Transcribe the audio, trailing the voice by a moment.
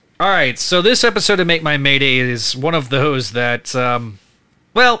All right, so this episode of Make My Mayday is one of those that,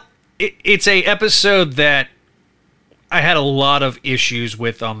 it's a episode that I had a lot of issues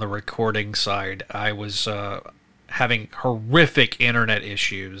with on the recording side. I was having horrific internet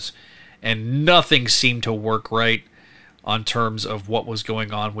issues, and nothing seemed to work right on terms of what was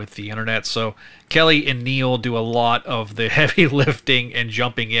going on with the internet. So Kelly and Neil do a lot of the heavy lifting and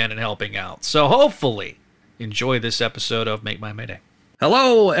jumping in and helping out. So hopefully enjoy this episode of Make My Mayday.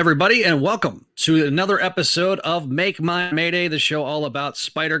 Hello, everybody, and welcome to another episode of Make My Mayday, the show all about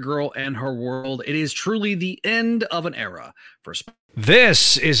Spider-Girl and her world. It is truly the end of an era for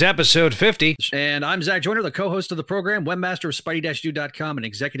This is episode 50. And I'm Zach Joyner, the co-host of the program, webmaster of Spidey-Dude.com, and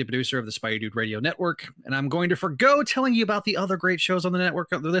executive producer of the Spidey Dude Radio Network. And I'm going to forgo telling you about the other great shows on the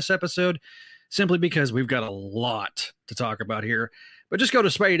network of this episode, simply because we've got a lot to talk about here. But just go to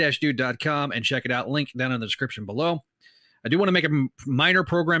Spidey-Dude.com and check it out. Link down in the description below. I do want to make a minor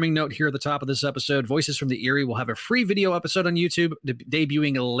programming note here at the top of this episode. Voices from the Eerie will have a free video episode on YouTube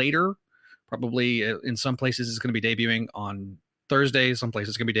debuting later. Probably in some places it's going to be debuting on Thursday. Some places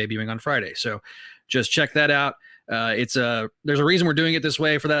it's going to be debuting on Friday. So just check that out. There's a reason we're doing it this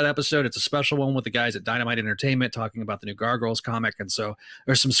way for that episode. It's a special one with the guys at Dynamite Entertainment talking about the new Gargoyles comic. And so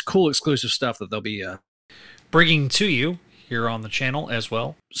there's some cool exclusive stuff that they'll be bringing to you here on the channel as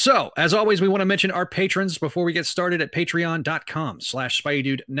well. So, as always, we want to mention our patrons before we get started at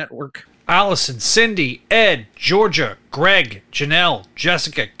patreon.com/SpideyDude Network. Allison, Cindy, Ed, Georgia, Greg, Janelle,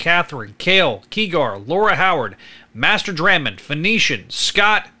 Jessica, Catherine, Kale, Keegar, Laura Howard, Master Drummond, Phoenician,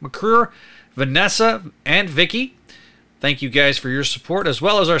 Scott, McClure, Vanessa, and Vicky. Thank you guys for your support, as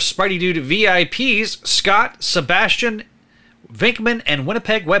well as our Spidey Dude VIPs, Scott, Sebastian, Vinkman, and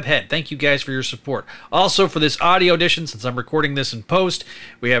Winnipeg Webhead. Thank you guys for your support. Also, for this audio edition, since I'm recording this in post,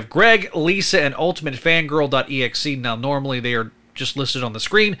 we have Greg, Lisa, and UltimateFangirl.exe. Now, normally they are just listed on the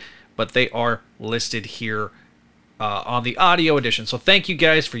screen, but they are listed here on the audio edition. So thank you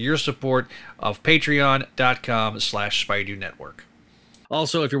guys for your support of patreon.com/Spidey Network.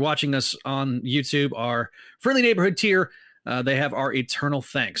 Also, if you're watching us on YouTube, our Friendly Neighborhood tier, they have our eternal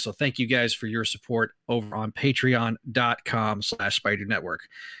thanks. So thank you guys for your support over on patreon.com/Spidey Network.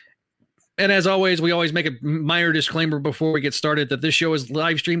 And as always, we always make a minor disclaimer before we get started that this show is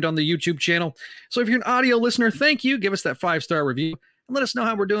live streamed on the YouTube channel. So if you're an audio listener, thank you. Give us that 5-star review and let us know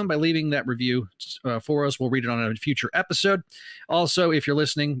how we're doing by leaving that review for us. We'll read it on a future episode. Also, if you're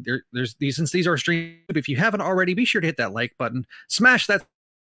listening, since these are streamed, if you haven't already, be sure to hit that like button, smash that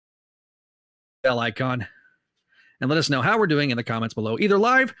bell icon, and let us know how we're doing in the comments below, either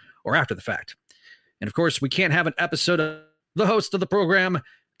live or after the fact. And of course, we can't have an episode of the host of the program,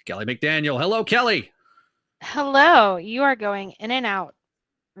 Kelly McDaniel. Hello, Kelly. Hello. You are going in and out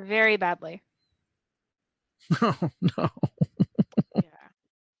very badly. Oh, no. Yeah.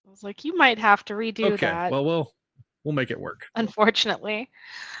 I was like, you might have to redo that. Well, we'll make it work. Unfortunately.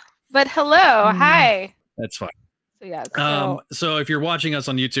 But hello. Hi. That's fine. So, yeah. So if you're watching us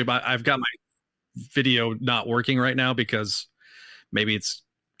on YouTube, I've got my video not working right now because maybe it's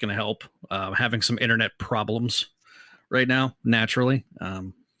going to help. Having some internet problems right now, naturally.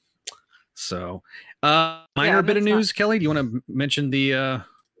 Minor bit of news, Kelly. Do you want to mention the?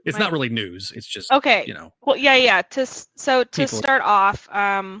 It's not really news. It's just okay. Well, yeah. To start off,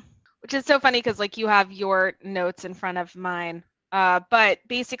 which is so funny because like you have your notes in front of mine. But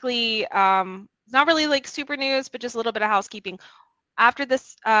basically, not really like super news, but just a little bit of housekeeping. After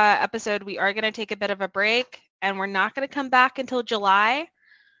this episode, we are going to take a bit of a break, and we're not going to come back until July.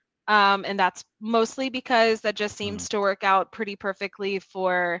 And that's mostly because that just seems to work out pretty perfectly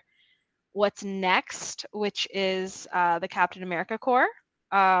for what's next, which is the Captain America Corps,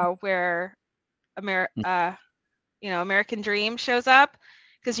 where American Dream shows up.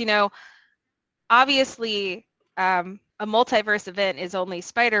 Because, obviously, a multiverse event is only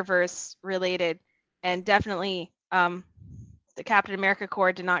Spider-Verse related, and definitely the Captain America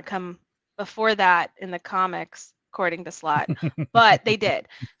Corps did not come before that in the comics, according to Slott, but they did.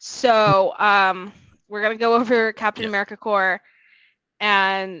 So we're going to go over Captain America Corps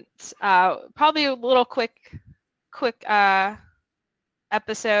and probably a little quick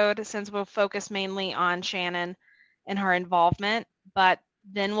episode since we'll focus mainly on Shannon and her involvement, but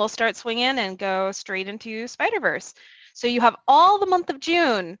then we'll start swinging and go straight into Spider-Verse. So you have all the month of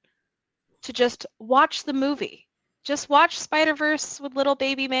June to just watch the movie. Just watch Spider-Verse with little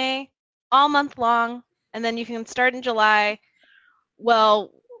baby May all month long, and then you can start in July, where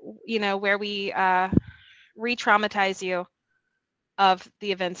we re-traumatize you of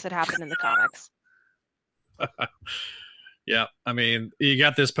the events that happened in the comics. Yeah, I mean, you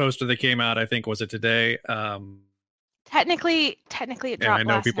got this poster that came out, I think, was it today? Technically it And dropped I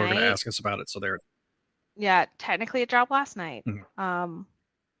know last people are going to night. ask us about it, so they're. Yeah, technically it dropped last night. Mhm.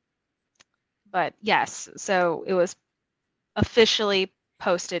 But yes, so it was officially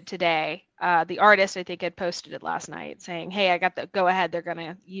posted today. The artist, I think, had posted it last night saying, "Hey, I got the go ahead. They're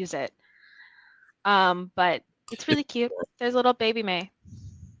gonna use it." But it's really cute. There's little baby May,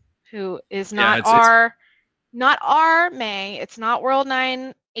 who is Yeah, not our May. It's not World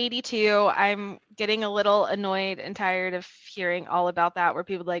 982. I'm getting a little annoyed and tired of hearing all about that, where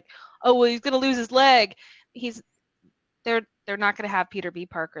people are like, "Oh, well, he's gonna lose his leg." They're not gonna have Peter B.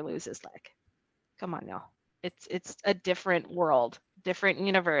 Parker lose his leg. Come on now. It's a different world, different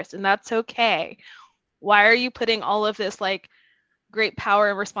universe, and that's okay. Why are you putting all of this like great power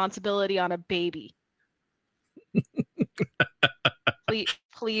and responsibility on a baby?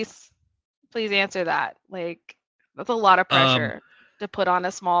 please answer that. Like, that's a lot of pressure to put on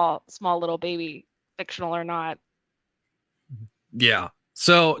a small little baby, fictional or not. Yeah.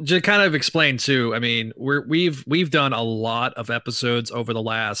 So to kind of explain too, I mean, we've done a lot of episodes over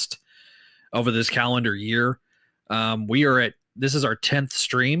this calendar year. This is our 10th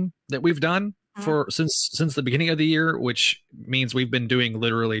stream that we've done for since the beginning of the year, which means we've been doing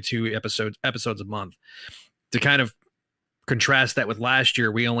literally 2 episodes a month. To kind of contrast that with last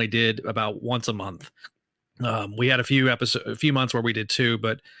year, we only did about once a month. We had a few months where we did 2,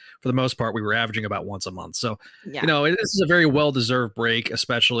 but for the most part, we were averaging about once a month. So, Yeah. This is a very well-deserved break,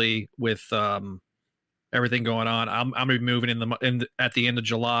 especially with everything going on. I'm going to be moving at the end of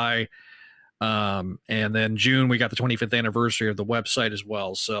July. And then June, we got the 25th anniversary of the website as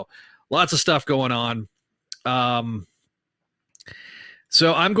well. So lots of stuff going on.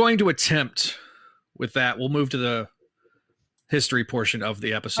 So I'm going to attempt with that. We'll move to the history portion of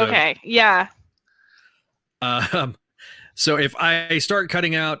the episode. Okay. Yeah. So if I start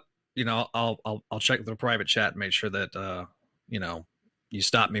cutting out, I'll check the private chat and make sure that, you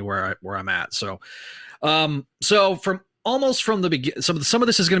stop me where I'm at. So from the beginning, some of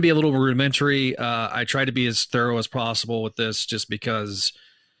this is going to be a little rudimentary. I try to be as thorough as possible with this, just because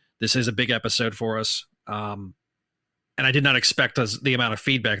this is a big episode for us. And I did not expect the amount of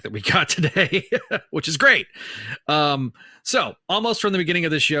feedback that we got today, which is great. So almost from the beginning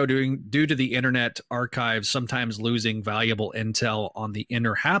of the show, due to the internet archives sometimes losing valuable intel on the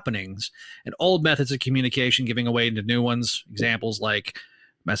inner happenings and old methods of communication giving away into new ones, examples like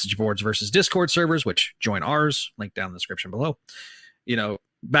message boards versus Discord servers, which join ours, link down in the description below.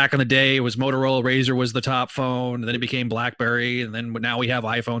 Back in the day, it was Motorola Razr was the top phone, and then it became BlackBerry, and then now we have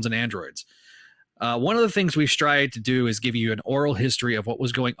iPhones and Androids. One of the things we've tried to do is give you an oral history of what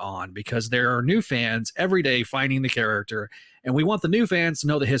was going on, because there are new fans every day finding the character, and we want the new fans to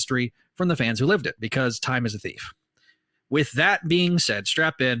know the history from the fans who lived it, because time is a thief. With that being said,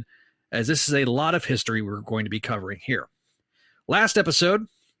 strap in, as this is a lot of history we're going to be covering here. Last episode,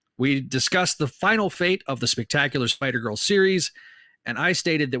 we discussed the final fate of the Spectacular Spider-Girl series, and I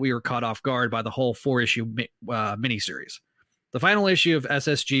stated that we were caught off guard by the whole 4-issue miniseries. The final issue of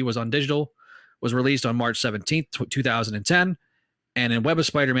SSG was on digital, was released on March 17th, 2010, and in Web of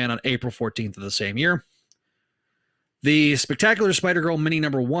Spider-Man on April 14th of the same year. The Spectacular Spider-Girl mini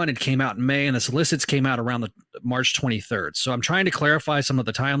number 1, it came out in May, and the solicits came out around the March 23rd. So I'm trying to clarify some of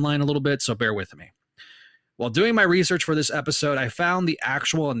the timeline a little bit, so bear with me. While doing my research for this episode, I found the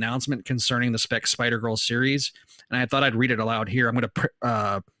actual announcement concerning the Spider-Girl series, and I thought I'd read it aloud here. I'm going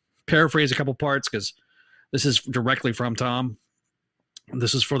to paraphrase a couple parts, because this is directly from Tom.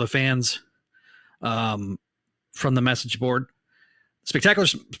 This is for the fans. From the message board. Spectacular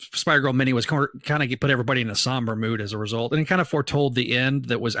Spider-Girl mini was kind of put everybody in a somber mood as a result, and it kind of foretold the end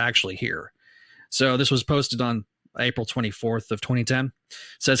that was actually here. So this was posted on April 24th of 2010. It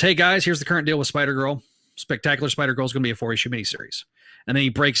says, "Hey guys, here's the current deal with Spider-Girl. Spectacular Spider-Girl is going to be a 4-issue miniseries." And then he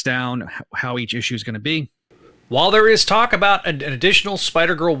breaks down how each issue is going to be. While there is talk about an additional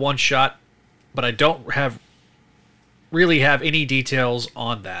Spider-Girl one-shot, but I don't really have any details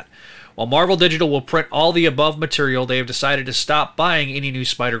on that. While Marvel Digital will print all the above material, they have decided to stop buying any new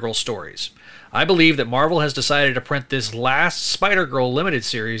Spider-Girl stories. I believe that Marvel has decided to print this last Spider-Girl limited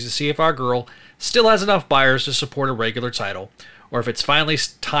series to see if our girl still has enough buyers to support a regular title, or if it's finally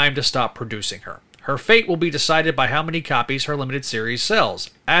time to stop producing her. Her fate will be decided by how many copies her limited series sells,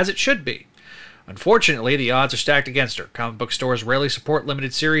 as it should be. Unfortunately, the odds are stacked against her. Comic book stores rarely support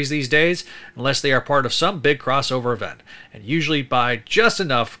limited series these days unless they are part of some big crossover event, and usually buy just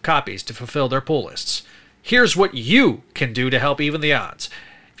enough copies to fulfill their pull lists. Here's what you can do to help even the odds.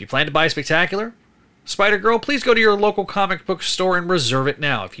 If you plan to buy Spectacular Spider-Girl, please go to your local comic book store and reserve it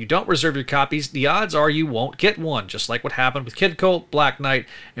now. If you don't reserve your copies, the odds are you won't get one, just like what happened with Kid Colt, Black Knight,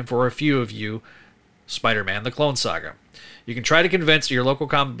 and for a few of you, Spider-Man: The Clone Saga. You can try to convince your local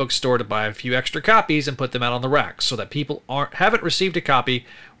comic book store to buy a few extra copies and put them out on the rack so that people haven't received a copy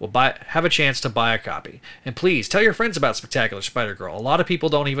will have a chance to buy a copy. And please tell your friends about Spectacular Spider-Girl. A lot of people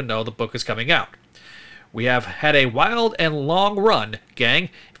don't even know the book is coming out. We have had a wild and long run, gang.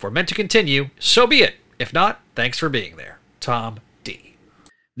 If we're meant to continue, so be it. If not, thanks for being there. Tom D.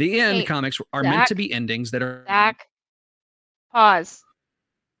 The end comics are meant to be endings that are... Zach, pause.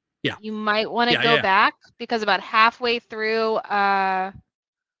 Yeah. You might want to go back because about halfway through,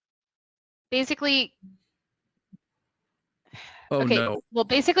 basically... Oh, okay, no. Well,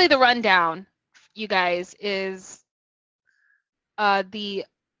 basically the rundown, you guys, is the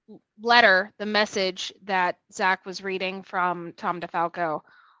letter, the message that Zach was reading from Tom DeFalco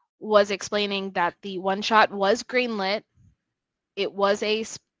was explaining that the one-shot was greenlit. It was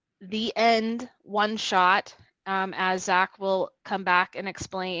the end one-shot, as Zach will come back and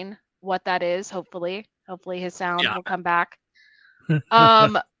explain what that is, hopefully. Hopefully his sound will come back.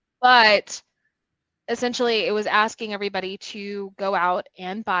 But essentially it was asking everybody to go out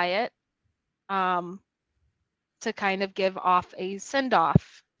and buy it, to kind of give off a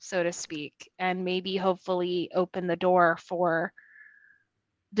send-off, so to speak, and maybe hopefully open the door for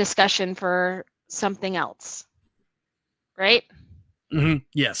discussion for something else. Right? Mm-hmm.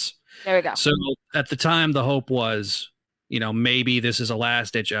 Yes. There we go. So at the time, the hope was, maybe this is a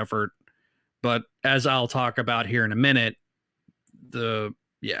last-ditch effort. But as I'll talk about here in a minute, So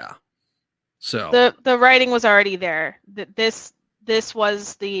the writing was already there. This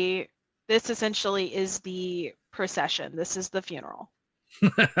essentially is the procession. This is the funeral.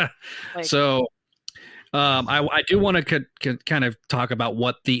 So I do want to kind of talk about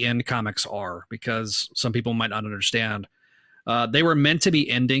what the end comics are, because some people might not understand. They were meant to be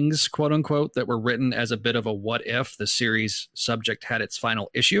endings, quote unquote, that were written as a bit of a what if the series subject had its final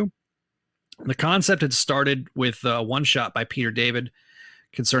issue. The concept had started with one shot by Peter David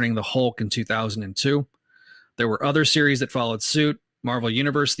concerning the Hulk in 2002. There were other series that followed suit. Marvel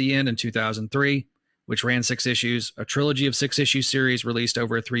Universe The End in 2003, which ran 6 issues, a trilogy of 6-issue series released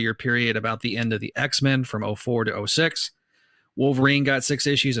over a 3-year period about the end of the X-Men from 04 to 06. Wolverine got 6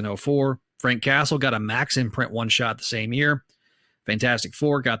 issues in 04. Frank Castle got a Max imprint one-shot the same year. Fantastic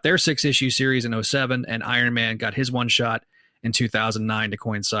Four got their 6-issue series in 07, and Iron Man got his one-shot in 2009 to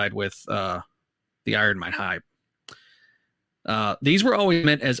coincide with the Iron Man hype. These were always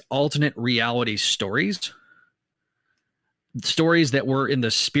meant as alternate reality stories that were in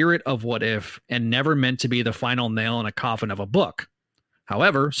the spirit of what if and never meant to be the final nail in a coffin of a book.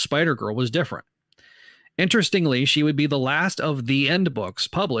 However, Spider-Girl was different. Interestingly, she would be the last of the end books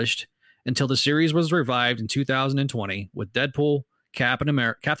published until the series was revived in 2020 with Deadpool, Captain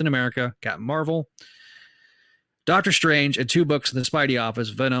America, Captain Marvel, Doctor Strange, and 2 books in the Spidey Office,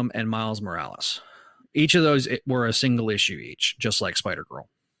 Venom and Miles Morales. Each of those were a single issue each, just like Spider-Girl.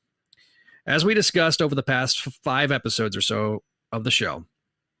 As we discussed over the past 5 episodes or so of the show,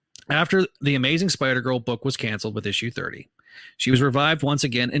 after the Amazing Spider-Girl book was canceled with issue 30, she was revived once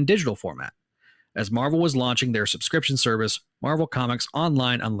again in digital format, as Marvel was launching their subscription service, Marvel Comics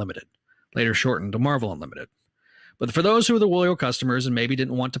Online Unlimited, later shortened to Marvel Unlimited. But for those who were the loyal customers and maybe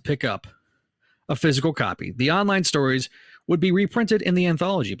didn't want to pick up a physical copy, the online stories would be reprinted in the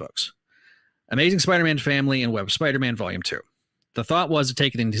anthology books, Amazing Spider-Man Family and Web Spider-Man Volume 2. The thought was to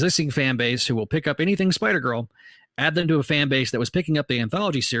take an existing fan base who will pick up anything Spider-Girl, add them to a fan base that was picking up the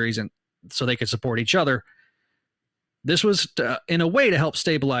anthology series, and so they could support each other. This was in a way to help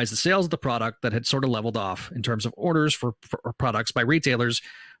stabilize the sales of the product that had sort of leveled off in terms of orders for products by retailers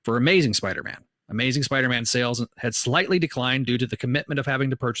for Amazing Spider-Man. Amazing Spider-Man sales had slightly declined due to the commitment of having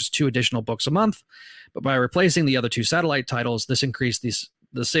to purchase 2 additional books a month, but by replacing the other 2 satellite titles, this increased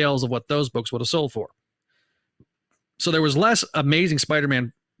the sales of what those books would have sold for. So there was less Amazing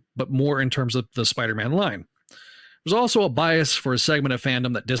Spider-Man, but more in terms of the Spider-Man line. There's also a bias for a segment of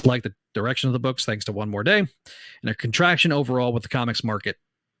fandom that disliked the direction of the books thanks to One More Day, and a contraction overall with the comics market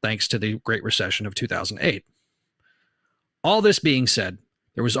thanks to the Great Recession of 2008. All this being said,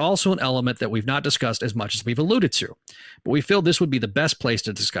 there was also an element that we've not discussed as much as we've alluded to, but we feel this would be the best place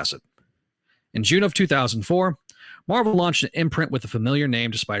to discuss it. In June of 2004, Marvel launched an imprint with a familiar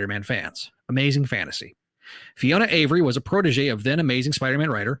name to Spider-Man fans, Amazing Fantasy. Fiona Avery was a protege of then Amazing Spider-Man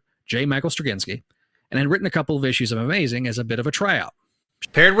writer J. Michael Straczynski and had written a couple of issues of Amazing as a bit of a tryout.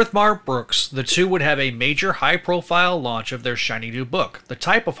 Paired with Mark Brooks, the two would have a major high-profile launch of their shiny new book, the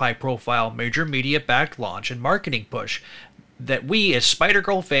type of high-profile major media-backed launch and marketing push that we as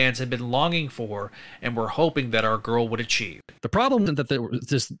Spider-Girl fans had been longing for and were hoping that our girl would achieve. The problem isn't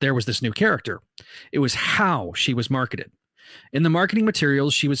that there was this new character. It was how she was marketed. In the marketing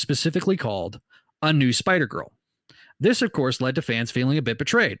materials, she was specifically called a new Spider-Girl. This, of course, led to fans feeling a bit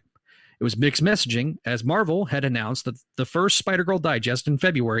betrayed. It was mixed messaging, as Marvel had announced that the first Spider-Girl digest in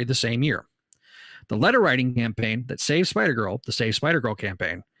February the same year. The letter writing campaign that saved Spider-Girl, the Save Spider-Girl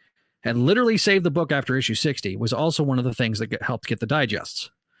campaign, had literally saved the book after issue 60, was also one of the things that helped get the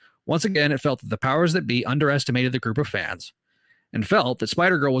digests. Once again, it felt that the powers that be underestimated the group of fans and felt that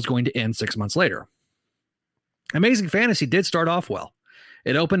Spider-Girl was going to end 6 months later. Amazing Fantasy did start off well.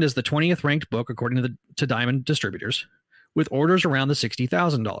 It opened as the 20th ranked book according to Diamond distributors, with orders around the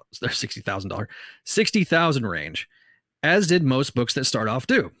 $60,000 range, as did most books that start off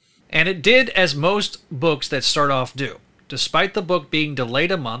do. And it did as most books that start off do. Despite the book being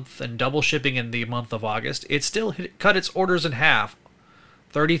delayed a month and double shipping in the month of August, it still cut its orders in half,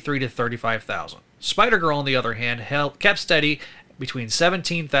 33 to 35,000. Spider-Girl, on the other hand, kept steady between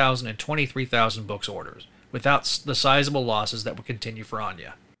 17,000 and 23,000 books orders, without the sizable losses that would continue for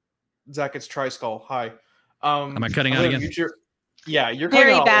Anya. Zach, it's Triskull. Hi. Am I cutting out again? You're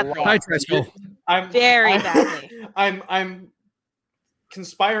very cutting badly. out a lot. Hi, Triskull. Very badly. I'm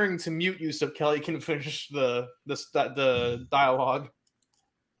conspiring to mute you so Kelly can finish the dialogue.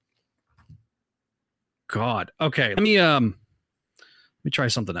 God. Okay. Let me try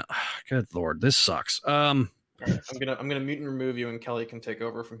something else. Good Lord, this sucks. Right, I'm gonna mute and remove you, and Kelly can take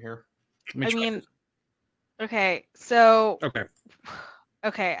over from here. Okay. So.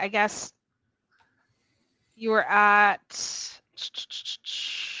 Okay. I guess you were at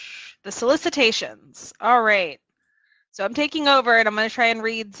the solicitations. All right. So I'm taking over, and I'm going to try and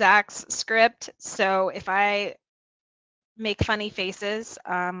read Zach's script. So if I make funny faces,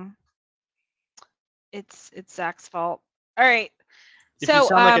 it's Zach's fault. All right. If you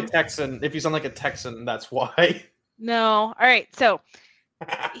sound like a Texan, that's why. No. All right. So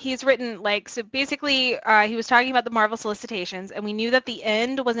he's written basically he was talking about the Marvel solicitations, and we knew that The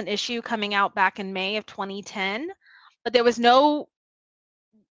End was an issue coming out back in May of 2010, but there was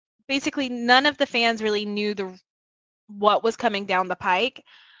basically none of the fans really knew what was coming down the pike.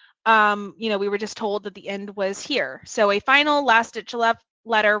 We were just told that The End was here. So a final last-ditch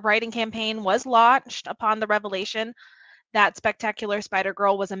letter writing campaign was launched upon the revelation that Spectacular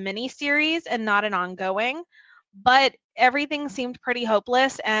Spider-Girl was a mini-series and not an ongoing. But everything seemed pretty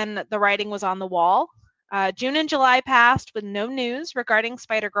hopeless, and the writing was on the wall. June and July passed with no news regarding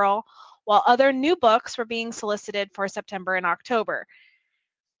Spider-Girl, while other new books were being solicited for September and October.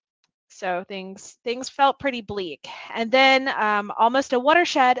 So things felt pretty bleak. And then almost a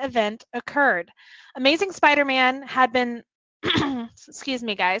watershed event occurred. Amazing Spider-Man had been excuse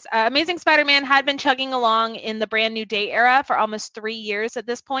me, guys. Amazing Spider-Man had been chugging along in the Brand New Day era for almost 3 years at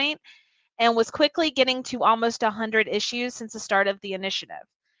this point, and was quickly getting to almost 100 issues since the start of the initiative.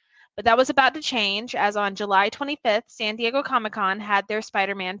 But that was about to change, as on July 25th, San Diego Comic-Con had their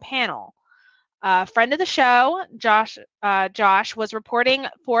Spider-Man panel. Friend of the show, Josh, was reporting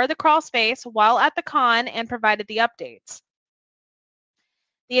for the crawl space while at the con and provided the updates.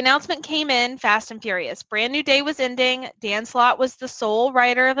 The announcement came in fast and furious. Brand New Day was ending. Dan Slott was the sole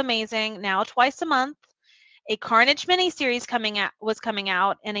writer of Amazing, now twice a month. A Carnage miniseries was coming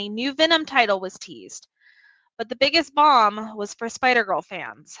out, and a new Venom title was teased. But the biggest bomb was for Spider-Girl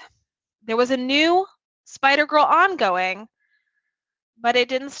fans. There was a new Spider-Girl ongoing, but it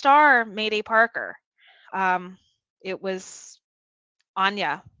didn't star Mayday Parker. It was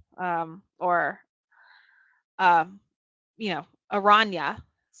Anya, Aranya.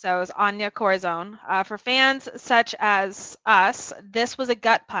 So it was Anya Corazon. For fans such as us, this was a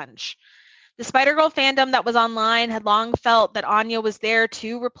gut punch. The Spider-Girl fandom that was online had long felt that Anya was there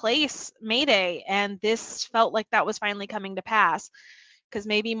to replace Mayday, and this felt like that was finally coming to pass, because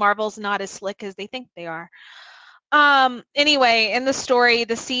maybe Marvel's not as slick as they think they are. Anyway, in the story,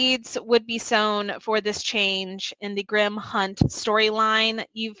 the seeds would be sown for this change in the Grim Hunt storyline.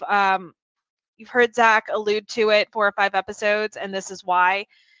 You've heard Zach allude to it 4 or 5 episodes, and this is why.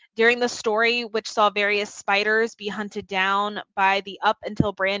 During the story, which saw various spiders be hunted down by the up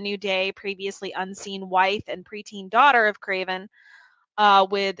until Brand New Day previously unseen wife and preteen daughter of Kraven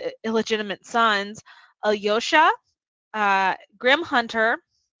with illegitimate sons, Alyosha, Grim Hunter,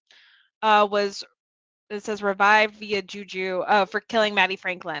 it says revived via juju for killing Maddie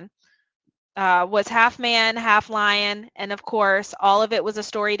Franklin. Was half man, half lion, and of course, all of it was a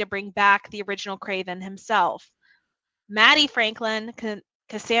story to bring back the original Kraven himself. Maddie Franklin,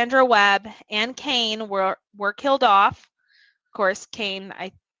 Cassandra Webb, and Kane were killed off. Of course, Kane,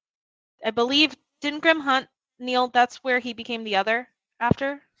 I believe, didn't Grim Hunt, Neil, that's where he became the other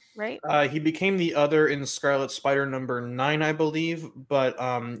after, right? He became the other in Scarlet Spider number 9, I believe, but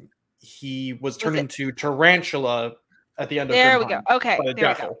he was turned into Tarantula at the end of There Grim we Hunt go. Okay, by the there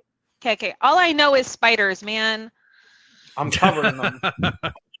we Devil. Okay. All I know is spiders, man. I'm covered in them.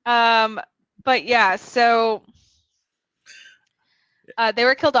 But yeah, so they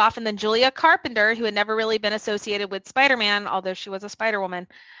were killed off, and then Julia Carpenter, who had never really been associated with Spider-Man, although she was a Spider-Woman,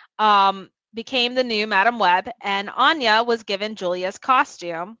 became the new Madam Web, and Anya was given Julia's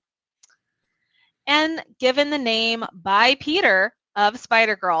costume and given the name by Peter of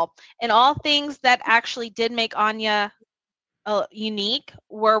Spider-Girl. And all things that actually did make Anya unique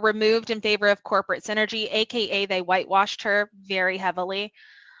were removed in favor of corporate synergy, aka they whitewashed her very heavily.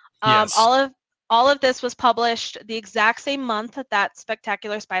 Yes. All of this was published the exact same month that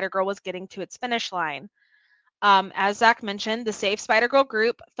Spectacular Spider-Girl was getting to its finish line. As Zach mentioned, the Save Spider-Girl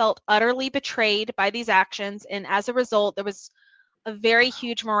group felt utterly betrayed by these actions, and as a result, there was a very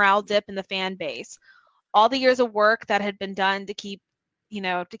huge morale dip in the fan base. All the years of work that had been done to keep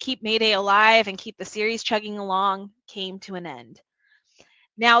Mayday alive and keep the series chugging along came to an end.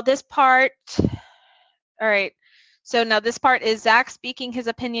 Now this part, all right. So now this part is Zach speaking his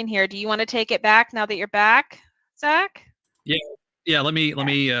opinion here. Do you want to take it back now that you're back, Zach? Yeah. Let me.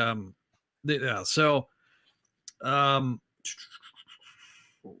 So,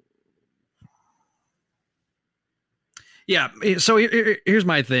 yeah. So here's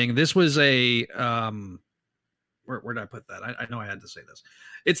my thing. This was a where did I put that? I know I had to say this.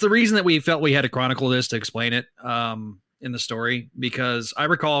 It's the reason that we felt we had to chronicle this to explain it in the story, because I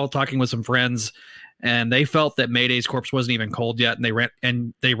recall talking with some friends, and they felt that Mayday's corpse wasn't even cold yet,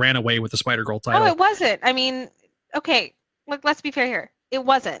 and they ran away with the Spider-Girl title. Oh, it wasn't. I mean, okay, let's be fair here. It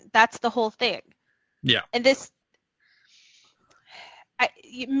wasn't. That's the whole thing. Yeah. And this,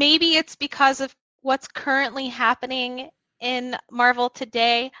 maybe it's because of what's currently happening in Marvel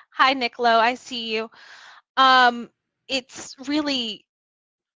today. Hi, Niccolo, I see you. It's really,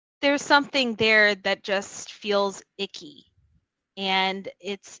 there's something there that just feels icky. And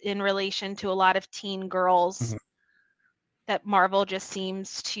it's in relation to a lot of teen girls that Marvel just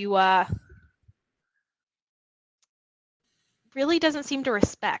seems to really doesn't seem to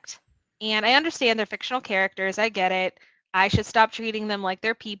respect. And I understand they're fictional characters. I get it. I should stop treating them like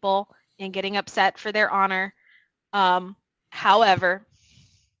they're people and getting upset for their honor. However,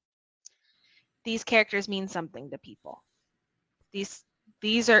 these characters mean something to people.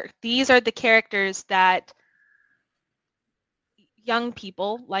 These are the characters that young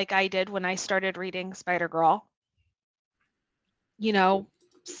people, like I did when I started reading Spider-Girl,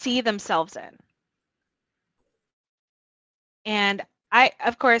 see themselves in. And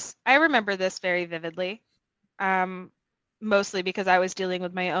of course, I remember this very vividly, mostly because I was dealing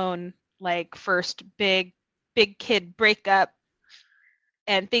with my own first big kid breakup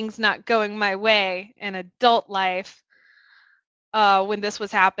and things not going my way in adult life when this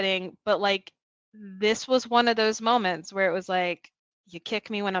was happening. But this was one of those moments where it was like, you kick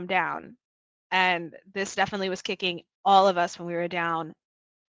me when I'm down. And this definitely was kicking all of us when we were down.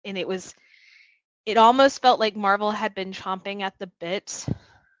 And it almost felt like Marvel had been chomping at the bit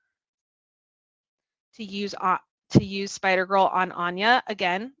to use Spider-Girl on Anya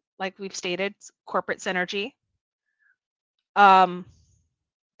again, like we've stated, corporate synergy. The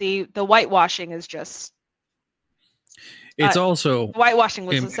whitewashing is just. It's also whitewashing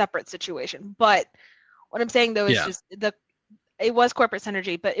was a separate situation, but what I'm saying though is just it was corporate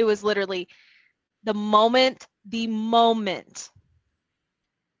synergy, but it was literally the moment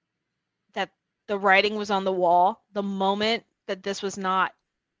that the writing was on the wall, the moment that this was not,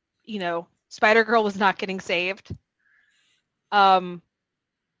 Spider-Girl was not getting saved,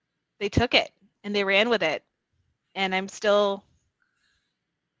 they took it and they ran with it. And there's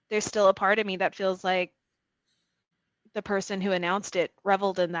still a part of me that feels like the person who announced it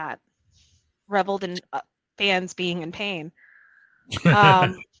reveled in fans being in pain.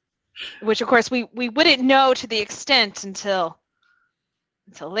 Which of course we wouldn't know to the extent until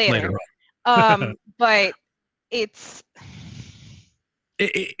later. But it's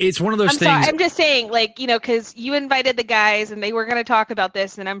one of those things. I'm just saying, because you invited the guys and they were going to talk about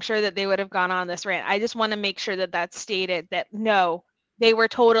this, and I'm sure that they would have gone on this rant. I just want to make sure that that's stated, that no, they were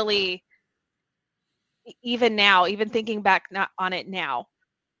totally, even now, even thinking back on it now,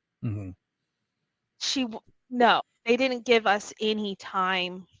 they didn't give us any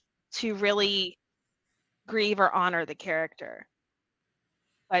time to really grieve or honor the character.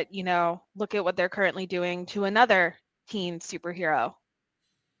 But, look at what they're currently doing to another teen superhero.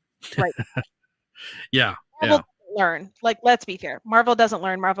 Right. Yeah. Marvel doesn't learn. Let's be fair. Marvel doesn't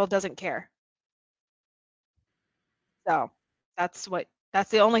learn. Marvel doesn't care. So that's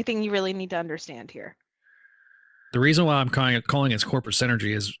the only thing you really need to understand here. The reason why I'm calling it corporate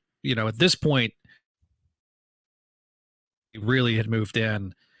synergy is, at this point, we really had moved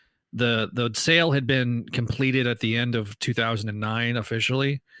in The sale had been completed at the end of 2009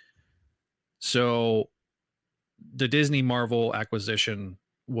 officially. So the Disney Marvel acquisition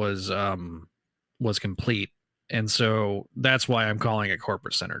was complete. And so that's why I'm calling it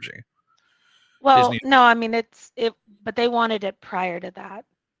corporate synergy. Well, Disney- no, I mean but they wanted it prior to that.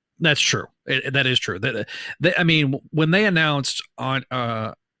 That's true. That is true. I mean, when they announced on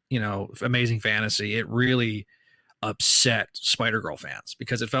Amazing Fantasy, it really upset Spider-Girl fans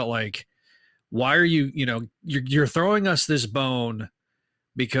because it felt like, why are you're throwing us this bone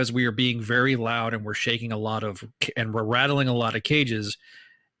because we are being very loud and we're shaking and we're rattling a lot of cages,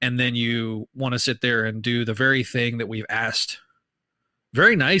 and then you want to sit there and do the very thing that we've asked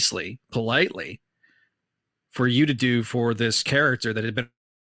very nicely, politely, for you to do for this character that had been,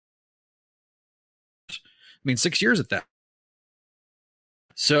 6 years at that.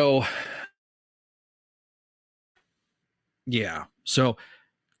 So, yeah. So,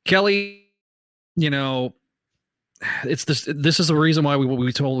 Kelly, it's this. This is the reason why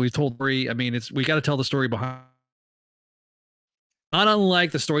we told Brie. I mean, we got to tell the story behind. Not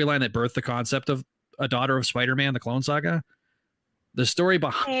unlike the storyline that birthed the concept of a daughter of Spider-Man, the Clone Saga. The story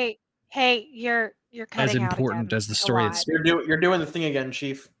behind. Hey, you're cutting as important out again as the story. It's You're doing the thing again,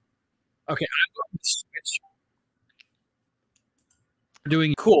 Chief. Okay, I'm going to switch.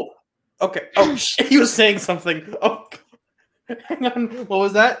 Doing cool. Okay. Oh, he was saying something. Oh, hang on. What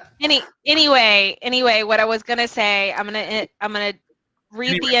was that? Anyway, what I was gonna say, I'm gonna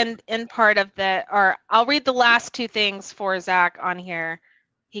read the end part of or I'll read the last two things for Zach on here.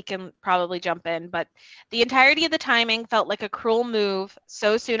 He can probably jump in, but the entirety of the timing felt like a cruel move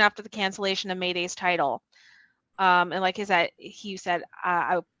so soon after the cancellation of Mayday's title. And like he said,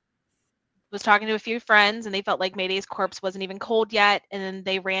 I was talking to a few friends and they felt like Mayday's corpse wasn't even cold yet, and then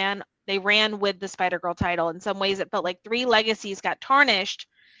they ran with the Spider-Girl title. In some ways, it felt like three legacies got tarnished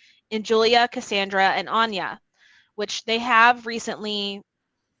in Julia, Cassandra, and Anya, which they have recently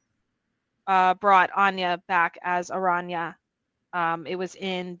brought Anya back as Aranya. It was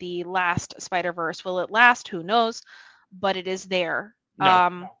in the last Spider-Verse. Will it last? Who knows? But it is there.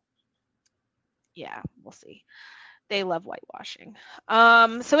 No. Yeah, we'll see. They love whitewashing.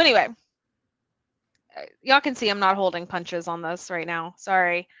 So anyway, y'all can see I'm not holding punches on this right now.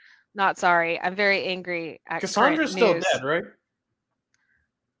 Sorry. Not sorry. I'm very angry at Cassandra's still dead, right?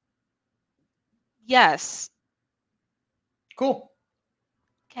 Yes. Cool.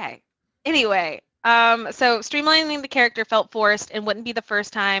 Okay. Anyway, so streamlining the character felt forced and wouldn't be the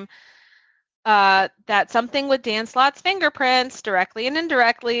first time that something with Dan Slott's fingerprints, directly and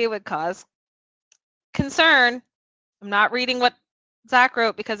indirectly, would cause concern. I'm not reading what Zach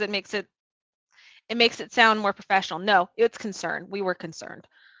wrote because it makes it sound more professional. No, it's concern. We were concerned.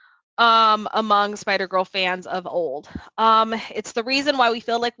 Among Spider-Girl fans of old. It's the reason why we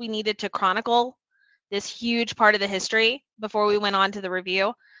feel like we needed to chronicle this huge part of the history before we went on to the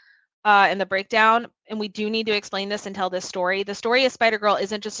review and the breakdown. And we do need to explain this and tell this story. The story of Spider-Girl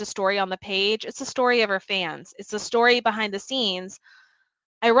isn't just a story on the page. It's a story of her fans. It's a story behind the scenes.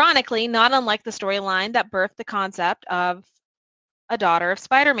 Ironically, not unlike the storyline that birthed the concept of a daughter of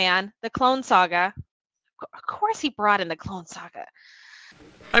Spider-Man, the Clone Saga. Of course he brought in the Clone Saga.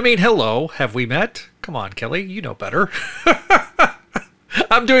 I mean, hello, have we met? Come on, Kelly, you know better.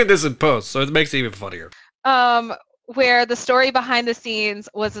 I'm doing this in post, so it makes it even funnier. Where the story behind the scenes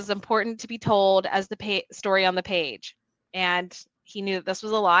was as important to be told as the story on the page. And he knew that this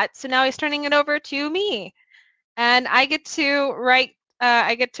was a lot, so now he's turning it over to me. And I get to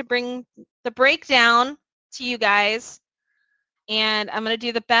bring the breakdown to you guys. And I'm going to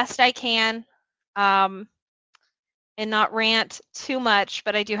do the best I can. And not rant too much,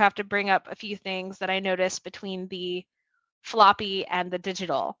 but I do have to bring up a few things that I noticed between the floppy and the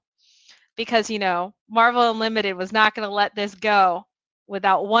digital. Because, Marvel Unlimited was not going to let this go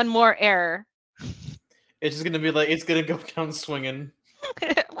without one more error. It's just going to be like, it's going to go down swinging.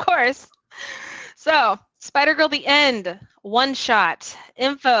 Of course. So, Spider-Girl The End, one shot.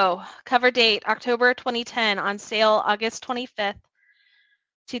 Info, cover date, October 2010, on sale August 25th.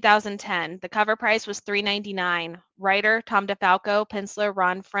 2010. The cover price was $3.99. Writer Tom DeFalco, penciler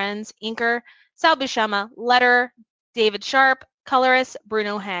Ron Frenz, inker Sal Buscema, letterer David Sharp, colorist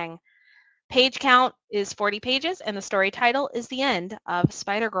Bruno Hang. Page count is 40 pages, and the story title is The End of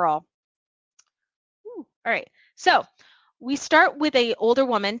Spider-Girl. All right. So we start with an older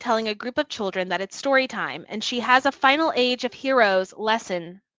woman telling a group of children that it's story time, and she has a final age of heroes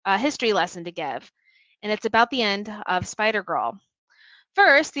history lesson to give, and it's about the end of Spider-Girl.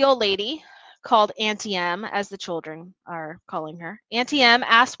 First, the old lady, called Auntie M, as the children are calling her, Auntie M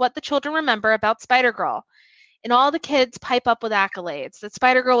asks what the children remember about Spider-Girl. And all the kids pipe up with accolades that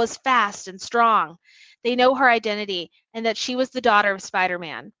Spider-Girl is fast and strong. They know her identity and that she was the daughter of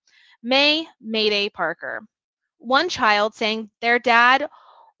Spider-Man. Mayday Parker. One child saying their dad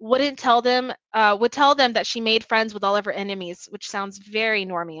would tell them that she made friends with all of her enemies, which sounds very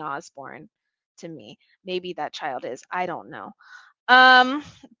Normie Osborn to me. Maybe that child is. I don't know.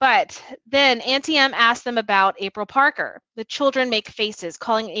 But then Auntie M asked them about April Parker. The children make faces,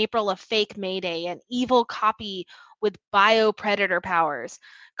 calling April a fake Mayday, an evil copy with bio-predator powers,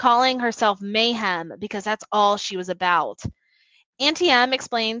 calling herself Mayhem because that's all she was about. Auntie M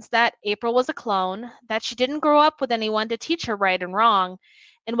explains that April was a clone, that she didn't grow up with anyone to teach her right and wrong,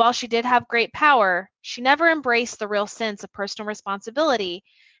 and while she did have great power, she never embraced the real sense of personal responsibility,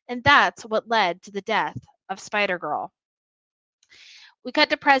 and that's what led to the death of Spider-Girl. We cut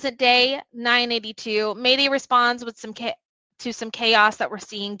to present day, 982. Mayday responds with some chaos that we're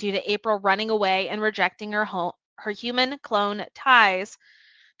seeing due to April running away and rejecting her human clone ties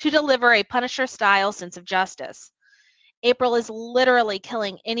to deliver a Punisher-style sense of justice. April is literally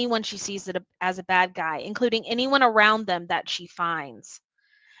killing anyone she sees as a bad guy, including anyone around them that she finds.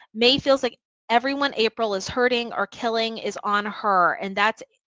 May feels like everyone April is hurting or killing is on her, and that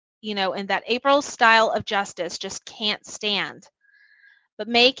April's style of justice just can't stand. But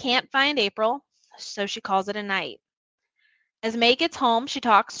May can't find April, so she calls it a night. As May gets home, she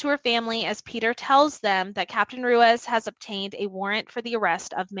talks to her family as Peter tells them that Captain Ruiz has obtained a warrant for the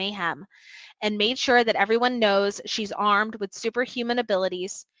arrest of Mayhem and made sure that everyone knows she's armed with superhuman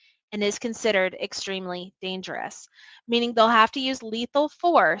abilities and is considered extremely dangerous, meaning they'll have to use lethal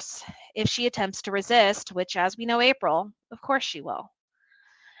force if she attempts to resist, which, as we know April, of course she will.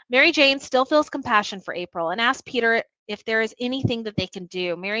 Mary Jane still feels compassion for April and asks Peter if there is anything that they can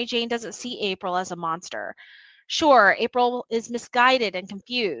do. Mary Jane doesn't see April as a monster. Sure, April is misguided and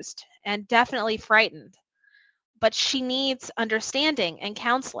confused and definitely frightened, but she needs understanding and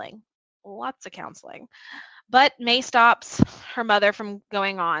counseling. Lots of counseling. But May stops her mother from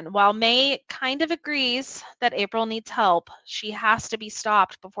going on. While May kind of agrees that April needs help, she has to be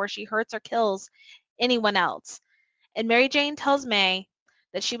stopped before she hurts or kills anyone else. And Mary Jane tells May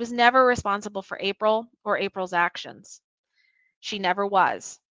that she was never responsible for April or April's actions. She never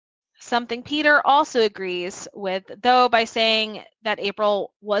was. Something Peter also agrees with, though, by saying that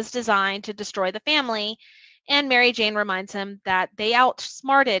April was designed to destroy the family, and Mary Jane reminds him that they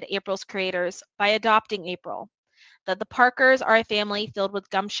outsmarted April's creators by adopting April, that the Parkers are a family filled with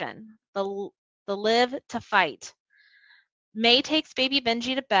gumption, the live to fight. May takes baby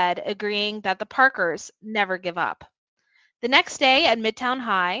Benji to bed, agreeing that the Parkers never give up. The next day at Midtown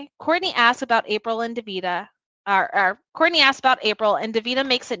High, Courtney asks about April and Davida. Courtney asks about April, and Davida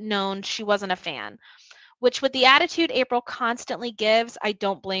makes it known she wasn't a fan, which, with the attitude April constantly gives, I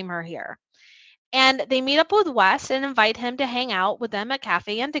don't blame her here. And they meet up with Wes and invite him to hang out with them at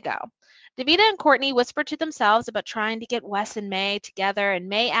Cafe Indigo. Davida and Courtney whisper to themselves about trying to get Wes and May together, and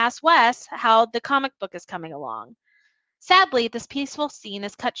May asks Wes how the comic book is coming along. Sadly, this peaceful scene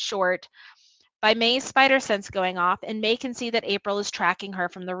is cut short by May's spider sense going off, and May can see that April is tracking her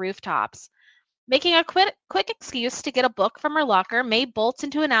from the rooftops. Making a quick excuse to get a book from her locker, May bolts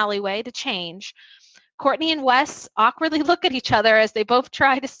into an alleyway to change. Courtney and Wes awkwardly look at each other as they both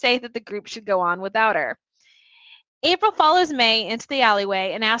try to say that the group should go on without her. April follows May into the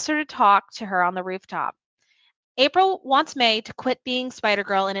alleyway and asks her to talk to her on the rooftop. April wants May to quit being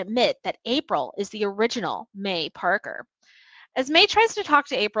Spider-Girl and admit that April is the original May Parker. As May tries to talk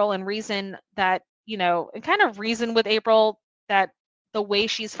to April and reason that, and kind of reason with April that the way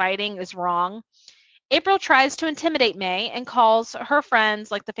she's fighting is wrong, April tries to intimidate May and calls her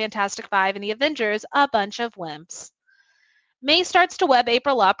friends like the Fantastic Five and the Avengers a bunch of wimps. May starts to web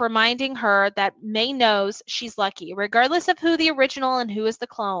April up, reminding her that May knows she's lucky. Regardless of who the original and who is the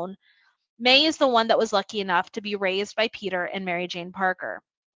clone, May is the one that was lucky enough to be raised by Peter and Mary Jane Parker.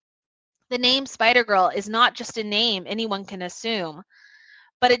 The name Spider-Girl is not just a name anyone can assume,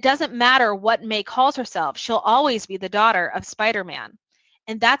 but it doesn't matter what May calls herself. She'll always be the daughter of Spider-Man,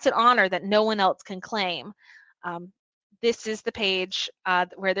 and that's an honor that no one else can claim. This is the page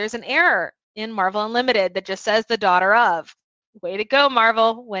where there's an error in Marvel Unlimited that just says the daughter of. Way to go,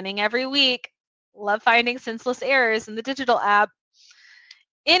 Marvel, winning every week. Love finding senseless errors in the digital app.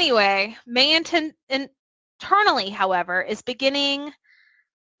 Anyway, May internally, however,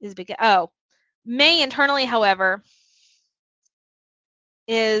 May internally, however,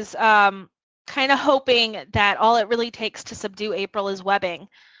 is kind of hoping that all it really takes to subdue April is webbing.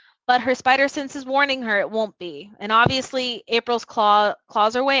 But her spider sense is warning her it won't be. And obviously, April's claws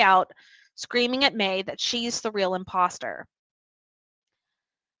her way out, screaming at May that she's the real imposter.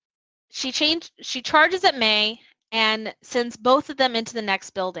 She charges at May and sends both of them into the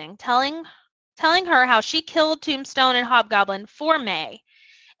next building, telling her how she killed Tombstone and Hobgoblin for May,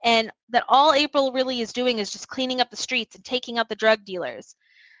 and that all April really is doing is just cleaning up the streets and taking out the drug dealers.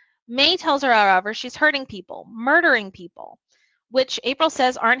 May tells her, however, she's hurting people, murdering people, which April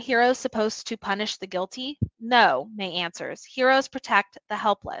says aren't heroes supposed to punish the guilty? No, May answers. Heroes protect the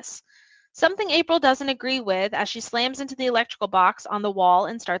helpless. Something April doesn't agree with as she slams into the electrical box on the wall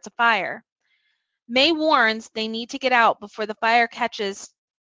and starts a fire. May warns they need to get out before the fire catches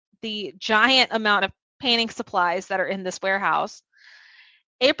the giant amount of painting supplies that are in this warehouse.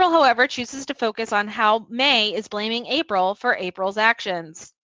 April, however, chooses to focus on how May is blaming April for April's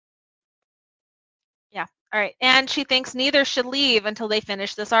actions. Yeah, all right. And she thinks neither should leave until they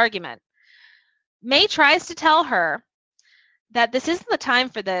finish this argument. May tries to tell her that this isn't the time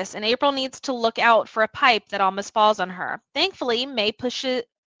for this, and April needs to look out for a pipe that almost falls on her. Thankfully, May pushes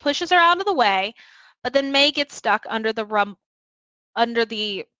her out of the way, but then May gets stuck under the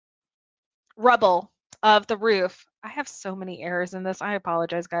rubble of the roof. I have so many errors in this. I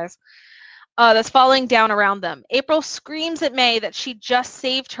apologize, guys. That's falling down around them. April screams at May that she just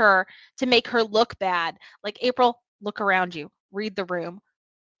saved her to make her look bad. Like, April, look around you. Read the room.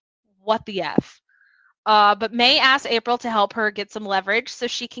 What the F? But May asks April to help her get some leverage so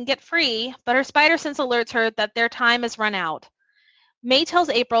she can get free, but her spider sense alerts her that their time has run out. May tells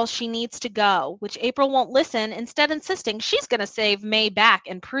April she needs to go, which April won't listen, instead insisting she's going to save May back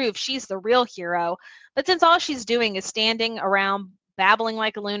and prove she's the real hero. But since all she's doing is standing around babbling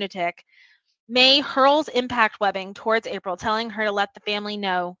like a lunatic, May hurls impact webbing towards April, telling her to let the family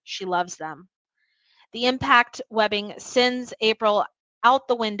know she loves them. The impact webbing sends April out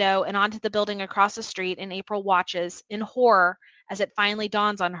the window and onto the building across the street, and April watches in horror as it finally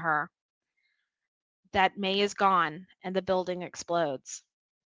dawns on her that May is gone and the building explodes.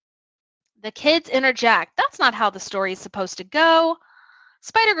 The kids interject. That's not how the story is supposed to go.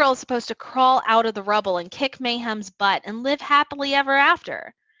 Spider-Girl is supposed to crawl out of the rubble and kick Mayhem's butt and live happily ever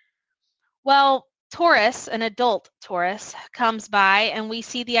after. Well, Taurus, an adult Taurus, comes by and we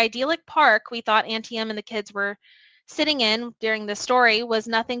see the idyllic park we thought Auntie Em and the kids were sitting in during the story was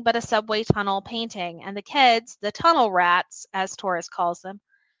nothing but a subway tunnel painting, and the kids, the tunnel rats, as Taurus calls them,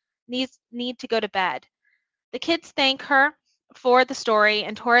 need to go to bed. The kids thank her for the story,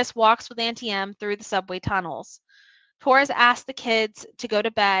 and Taurus walks with Auntie Em through the subway tunnels. Taurus asked the kids to go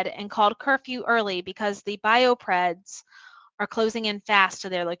to bed and called curfew early because the biopreds are closing in fast to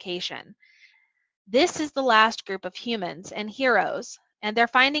their location. This is the last group of humans and heroes, and they're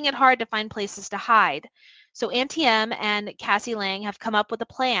finding it hard to find places to hide. So Auntie Em and Cassie Lang have come up with a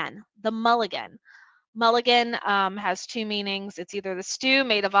plan, the mulligan. Mulligan has two meanings. It's either the stew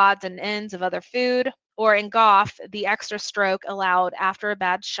made of odds and ends of other food, or in golf, the extra stroke allowed after a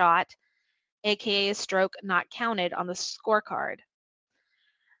bad shot, aka a stroke not counted on the scorecard.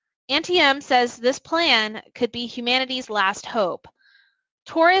 Auntie Em says this plan could be humanity's last hope.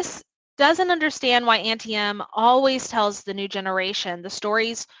 Taurus doesn't understand why Auntie Em always tells the new generation the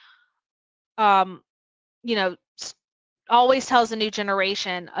stories, always tells the new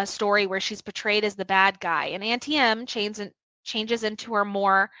generation a story where she's portrayed as the bad guy. And Auntie Em changes into her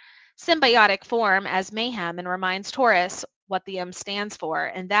more symbiotic form as Mayhem and reminds Taurus what the M stands for,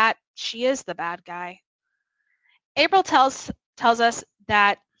 and that she is the bad guy. April tells us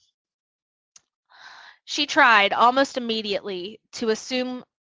that she tried almost immediately to assume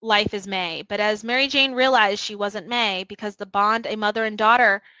life as May, but as Mary Jane realized she wasn't May because the bond a mother and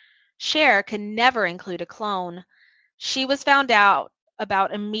daughter share can never include a clone, she was found out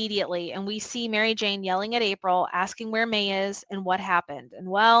about immediately, and we see Mary Jane yelling at April, asking where May is and what happened. And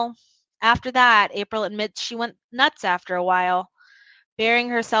well, after that, April admits she went nuts after a while, burying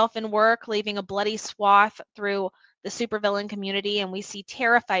herself in work, leaving a bloody swath through the supervillain community, and we see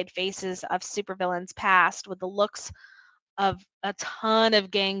terrified faces of supervillains past with the looks of a ton of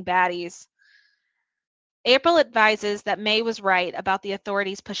gang baddies. April advises that May was right about the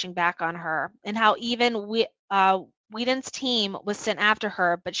authorities pushing back on her, and how even Whedon's team was sent after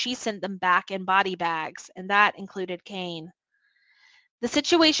her, but she sent them back in body bags, and that included Kane. The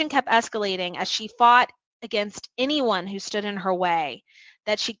situation kept escalating as she fought against anyone who stood in her way,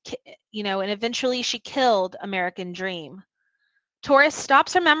 and eventually she killed American Dream. Taurus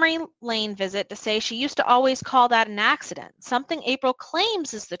stops her memory lane visit to say she used to always call that an accident, something April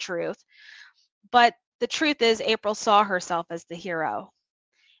claims is the truth, but the truth is April saw herself as the hero,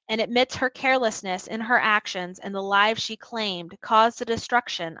 and admits her carelessness in her actions and the lives she claimed caused the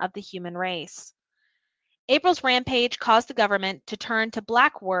destruction of the human race. April's rampage caused the government to turn to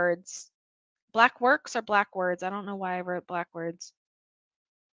black works or black words. I don't know why I wrote black words.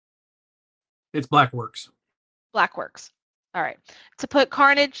 It's Blackworks. Blackworks. All right. To put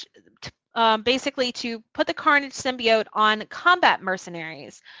Carnage, basically to put the Carnage symbiote on combat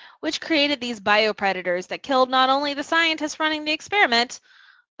mercenaries, which created these biopredators that killed not only the scientists running the experiment,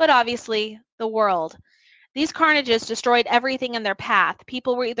 but obviously the world. These Carnages destroyed everything in their path.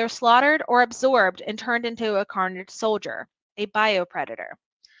 People were either slaughtered or absorbed and turned into a Carnage soldier, a biopredator.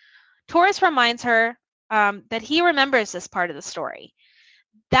 Taurus reminds her that he remembers this part of the story.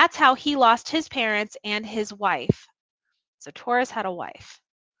 That's how he lost his parents and his wife. So Taurus had a wife.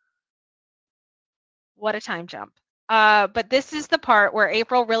 What a time jump. But this is the part where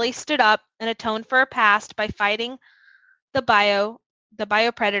April really stood up and atoned for her past by fighting the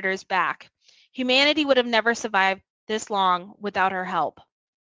biopredators back. Humanity would have never survived this long without her help.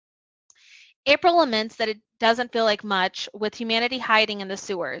 April laments that it doesn't feel like much with humanity hiding in the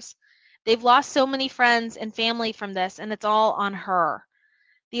sewers. They've lost so many friends and family from this, and it's all on her.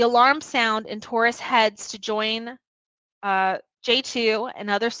 The alarm sound and Taurus heads to join J2 and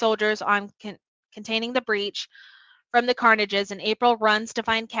other soldiers on containing the breach from the Carnages, and April runs to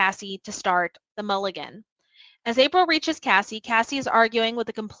find Cassie to start the mulligan. As April reaches Cassie, Cassie is arguing with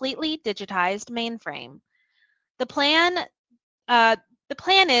a completely digitized mainframe. The plan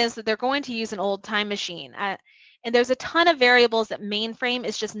is that they're going to use an old time machine, and there's a ton of variables that mainframe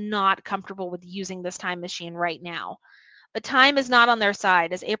is just not comfortable with using this time machine right now. But time is not on their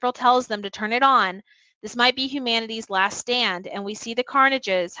side. As April tells them to turn it on, this might be humanity's last stand, and we see the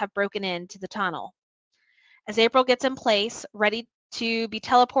Carnages have broken into the tunnel. As April gets in place, ready to be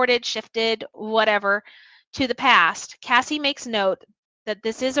teleported, shifted, whatever, to the past, Cassie makes note that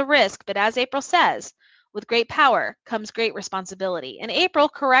this is a risk, but as April says, with great power comes great responsibility, and April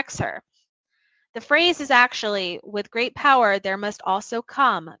corrects her. The phrase is actually, with great power there must also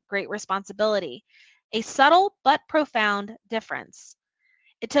come great responsibility, a subtle but profound difference.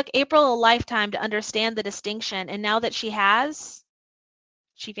 It took April a lifetime to understand the distinction, and now that she has,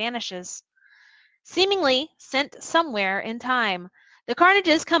 she vanishes. Seemingly sent somewhere in time. The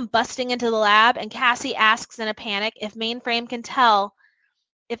Carnages come busting into the lab, and Cassie asks in a panic if Mainframe can tell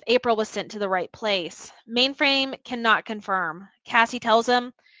if April was sent to the right place. Mainframe cannot confirm. Cassie tells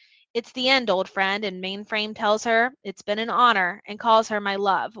him, "It's the end, old friend," and Mainframe tells her, "It's been an honor," and calls her my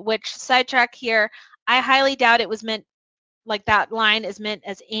love, which, sidetrack here, I highly doubt it was meant, like that line is meant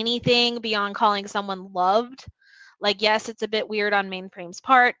as anything beyond calling someone loved. Like, yes, it's a bit weird on Mainframe's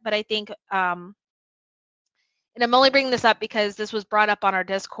part, but I think and I'm only bringing this up because this was brought up on our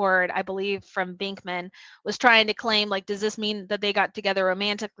Discord, I believe, from Binkman, was trying to claim, like, does this mean that they got together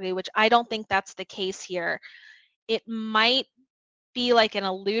romantically, which I don't think that's the case here. It might be like an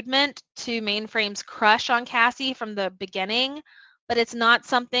alludement to Mainframe's crush on Cassie from the beginning, but it's not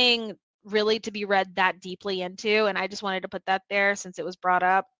something really to be read that deeply into, and I just wanted to put that there since it was brought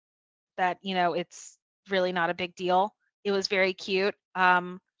up, that, you know, it's really not a big deal. It was very cute.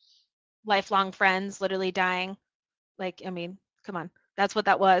 Lifelong friends literally dying. Like, I mean, come on. That's what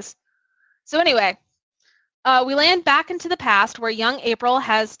that was. So anyway, we land back into the past where young April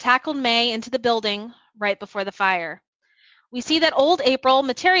has tackled May into the building right before the fire. We see that old April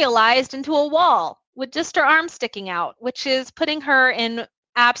materialized into a wall with just her arm sticking out, which is putting her in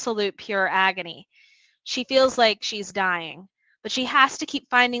absolute pure agony. She feels like she's dying, but she has to keep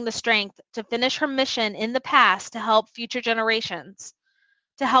finding the strength to finish her mission in the past to help future generations,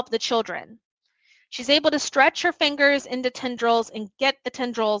 to help the children. She's able to stretch her fingers into tendrils and get the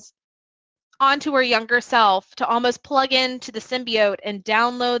tendrils onto her younger self to almost plug into the symbiote and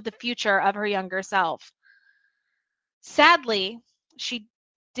download the future of her younger self. Sadly, she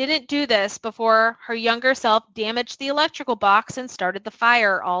didn't do this before her younger self damaged the electrical box and started the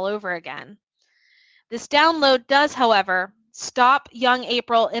fire all over again. This download does, however, stop young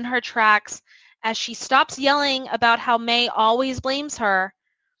April in her tracks as she stops yelling about how May always blames her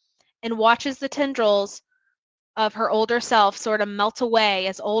and watches the tendrils of her older self sort of melt away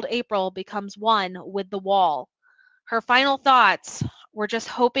as old April becomes one with the wall. Her final thoughts were just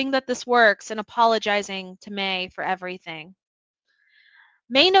hoping that this works and apologizing to May for everything.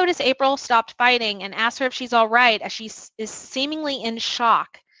 May notices April stopped fighting and asks her if she's all right as she is seemingly in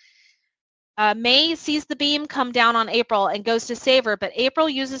shock. May sees the beam come down on April and goes to save her, but April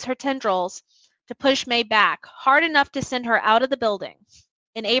uses her tendrils to push May back, hard enough to send her out of the building.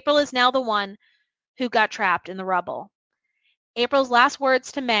 And April is now the one who got trapped in the rubble. April's last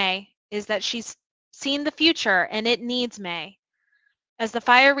words to May is that she's seen the future and it needs May. As the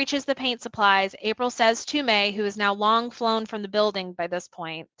fire reaches the paint supplies, April says to May, who is now long flown from the building by this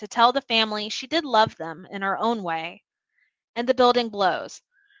point, to tell the family she did love them in her own way. And the building blows.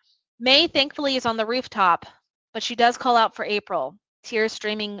 May thankfully is on the rooftop, but she does call out for April, tears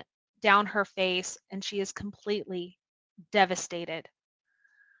streaming down her face, and she is completely devastated.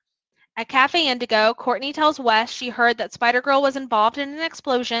 At Cafe Indigo, Courtney tells Wes she heard that Spider-Girl was involved in an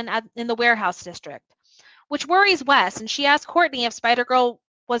explosion in the warehouse district, which worries Wes, and she asks Courtney if Spider-Girl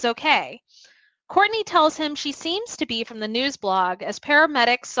was okay. Courtney tells him she seems to be from the news blog, as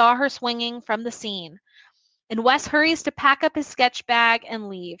paramedics saw her swinging from the scene. And Wes hurries to pack up his sketch bag and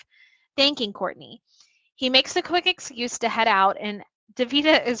leave, thanking Courtney. He makes a quick excuse to head out, and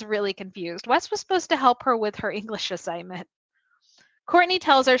Davita is really confused. Wes was supposed to help her with her English assignment. Courtney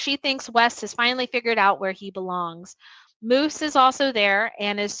tells her she thinks Wes has finally figured out where he belongs. Moose is also there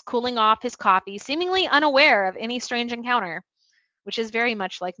and is cooling off his coffee, seemingly unaware of any strange encounter, which is very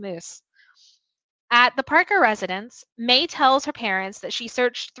much like Moose. At the Parker residence, May tells her parents that she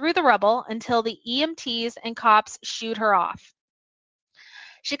searched through the rubble until the EMTs and cops shooed her off.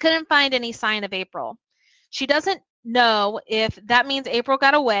 She couldn't find any sign of April. She doesn't know if that means April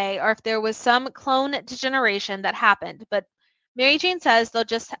got away or if there was some clone degeneration that happened, but Mary Jane says they'll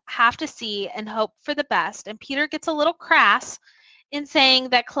just have to see and hope for the best, and Peter gets a little crass in saying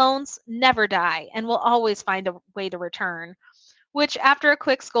that clones never die and will always find a way to return, which after a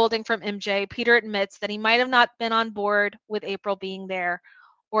quick scolding from MJ, Peter admits that he might have not been on board with April being there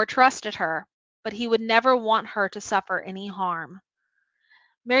or trusted her, but he would never want her to suffer any harm.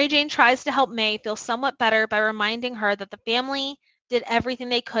 Mary Jane tries to help May feel somewhat better by reminding her that the family did everything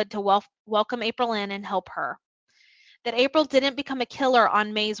they could to welcome April in and help her. That April didn't become a killer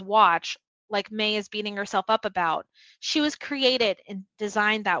on May's watch, like May is beating herself up about. She was created and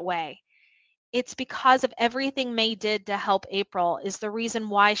designed that way. It's because of everything May did to help April is the reason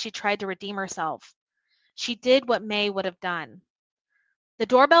why she tried to redeem herself. She did what May would have done. The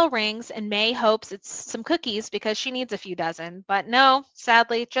doorbell rings and May hopes it's some cookies because she needs a few dozen, but no,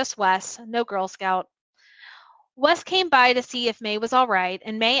 sadly, just Wes, no Girl Scout. Wes came by to see if May was all right,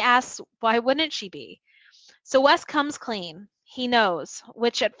 and May asks why wouldn't she be? So Wes comes clean. He knows,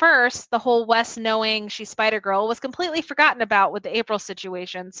 which at first, the whole Wes knowing she's Spider-Girl was completely forgotten about with the April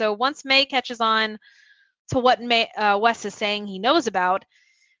situation. So once May catches on to what Wes is saying he knows about,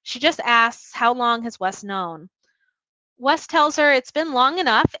 she just asks how long has Wes known. Wes tells her it's been long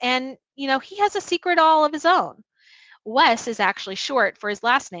enough, and, he has a secret all of his own. Wes is actually short for his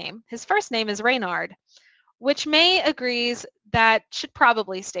last name. His first name is Reynard, which May agrees that should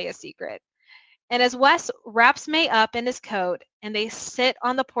probably stay a secret. And as Wes wraps May up in his coat and they sit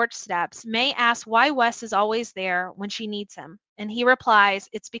on the porch steps, May asks why Wes is always there when she needs him. And he replies,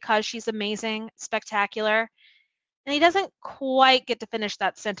 it's because she's amazing, spectacular. And he doesn't quite get to finish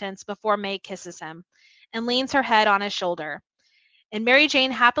that sentence before May kisses him and leans her head on his shoulder. And Mary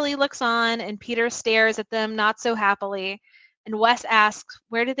Jane happily looks on, and Peter stares at them not so happily. And Wes asks,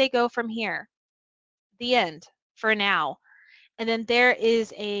 where do they go from here? The end, for now. And then there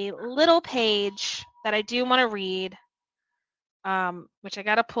is a little page that I do want to read, which I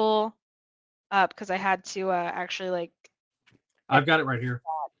got to pull up because I had to actually I've got it right here.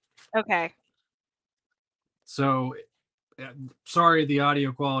 Okay. So, sorry, the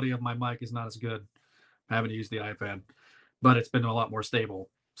audio quality of my mic is not as good. I haven't used the iPad, but it's been a lot more stable.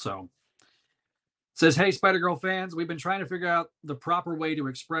 So, it says, hey, Spider-Girl fans, we've been trying to figure out the proper way to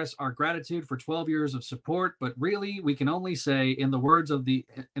express our gratitude for 12 years of support, but really, we can only say, in the words of the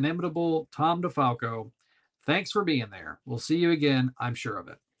inimitable Tom DeFalco, thanks for being there. We'll see you again, I'm sure of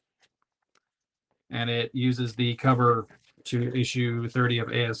it. And it uses the cover to issue 30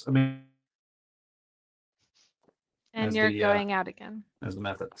 of AS. And you're going out again. As the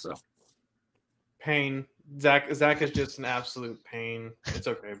method, so. Pain. Zach is just an absolute pain. It's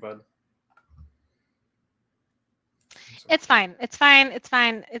okay, bud. It's fine. It's fine. It's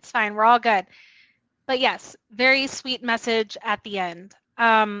fine. It's fine. We're all good. But yes, very sweet message at the end.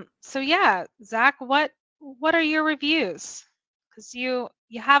 So yeah, Zach, what are your reviews? Because you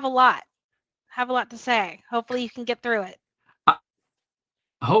have a lot to say. Hopefully you can get through it.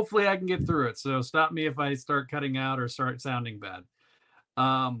 Hopefully I can get through it. So stop me if I start cutting out or start sounding bad.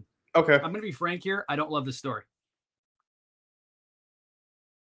 Okay. I'm gonna be frank here. I don't love this story.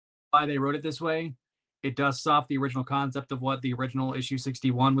 Why they wrote it this way? It does soft the original concept of what the original issue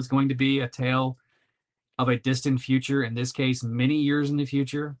 61 was going to be, a tale of a distant future, in this case, many years in the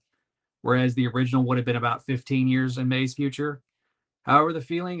future, whereas the original would have been about 15 years in May's future. However, the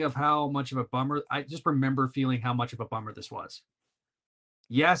feeling of how much of a bummer, I just remember feeling how much of a bummer this was.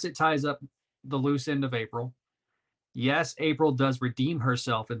 Yes, it ties up the loose end of April. Yes, April does redeem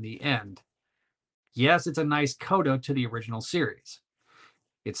herself in the end. Yes, it's a nice coda to the original series.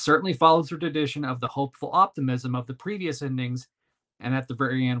 It certainly follows the tradition of the hopeful optimism of the previous endings, and at the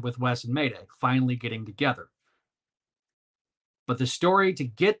very end with Wes and Mayday finally getting together. But the story to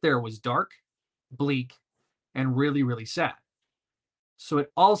get there was dark, bleak, and really, really sad. So it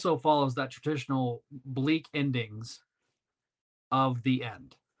also follows that traditional bleak endings of the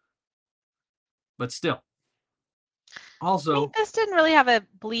end. But still. Also, this didn't really have a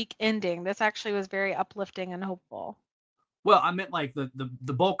bleak ending. This actually was very uplifting and hopeful. Well, I meant like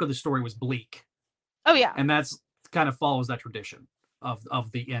the bulk of the story was bleak. Oh yeah. And that's kind of follows that tradition of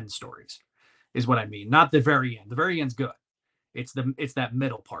the end stories, is what I mean. Not the very end. The very end's good. It's that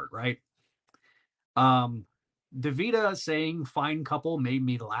middle part, right? Davida saying fine couple made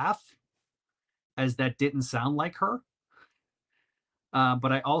me laugh, as that didn't sound like her.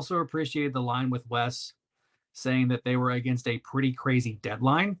 But I also appreciated the line with Wes saying that they were against a pretty crazy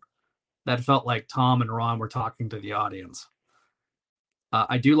deadline. That felt like Tom and Ron were talking to the audience.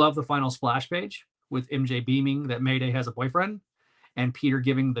 I do love the final splash page with MJ beaming that Mayday has a boyfriend and Peter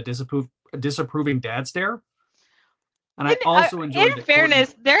giving the disapproving dad stare. And I also enjoyed in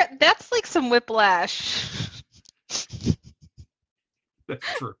fairness, that's like some whiplash.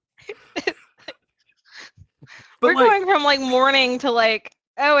 That's true. We're going from like mourning to like,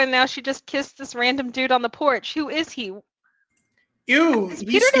 oh, and now she just kissed this random dude on the porch. Who is he? Ew,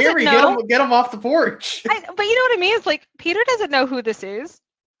 he's scary. Get him off the porch. But you know what I mean? It's like Peter doesn't know who this is.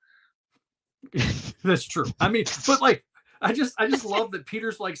 That's true. I mean, but like, I just love that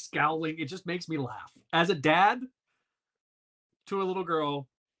Peter's like scowling. It just makes me laugh. As a dad to a little girl,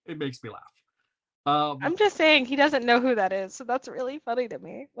 it makes me laugh. I'm just saying he doesn't know who that is, so that's really funny to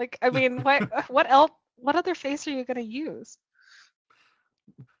me. Like, I mean, what else? What other face are you gonna use?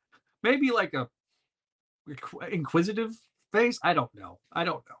 Maybe like a inquisitive face. I don't know. I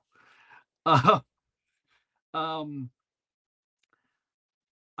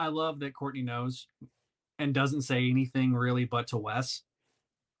love that Courtney knows and doesn't say anything really but to Wes.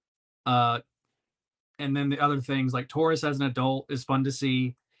 And then the other things like Taurus as an adult is fun to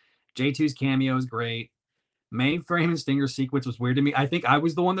see. J2's cameo is great. Mainframe and Stinger sequence was weird to me. I think I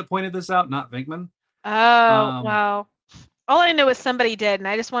was the one that pointed this out, not Vinkman. Oh, wow. All I know is somebody did, and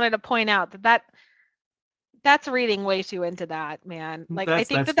I just wanted to point out that's reading way too into that, man. Like, I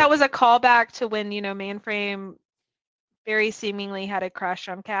think that was a callback to when, Mainframe very seemingly had a crush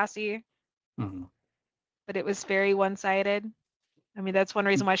on Cassie. Mm-hmm. But it was very one-sided. I mean, that's one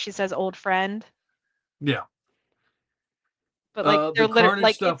reason why she says old friend. Yeah. But like they're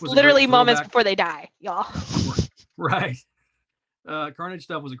literally moments before they die, y'all. Right. Carnage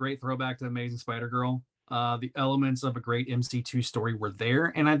stuff was a great throwback to Amazing Spider-Girl. The elements of a great MC2 story were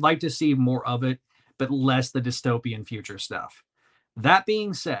there, and I'd like to see more of it, but less the dystopian future stuff. That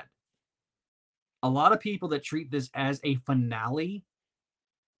being said, a lot of people that treat this as a finale,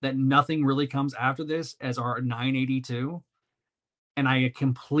 that nothing really comes after this, as our 982, and I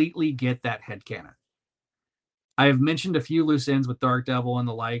completely get that headcanon. I have mentioned a few loose ends with Dark Devil and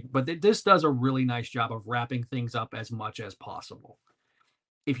the like, but this does a really nice job of wrapping things up as much as possible.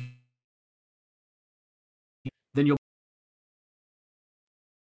 Then you'll.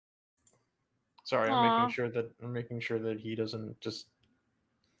 Sorry, I'm making sure that he doesn't just.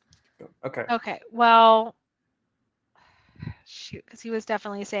 Okay. Okay. Well, shoot, because he was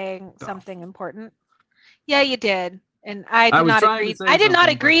definitely saying something important. Yeah, you did, and I did not agree. I did not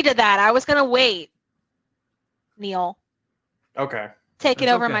agree to that. I was gonna wait. Neil. Okay. Taking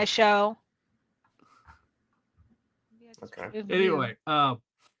over my show. Okay. Anyway, what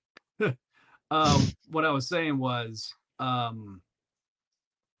I was saying was,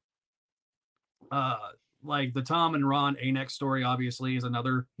 like the Tom and Ron Anex story obviously is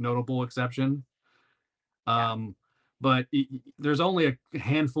another notable exception. But there's only a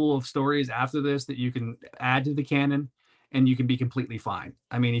handful of stories after this that you can add to the canon, and you can be completely fine.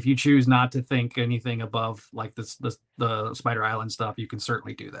 I mean, if you choose not to think anything above like the Spider Island stuff, you can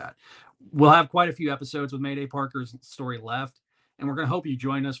certainly do that. We'll have quite a few episodes with Mayday Parker's story left, and we're going to hope you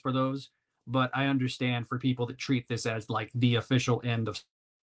join us for those. But I understand for people that treat this as like the official end of.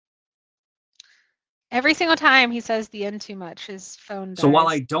 Every single time he says the end too much, his phone dies. So while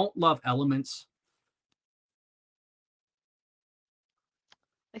I don't love elements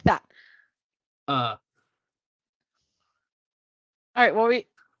like that. All right, well,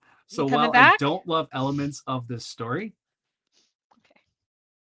 so while I don't love elements of this story. Okay.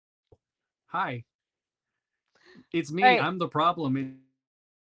 Hi. It's me. Right. I'm the problem.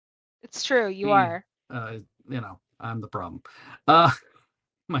 It's true. You are. I'm the problem. My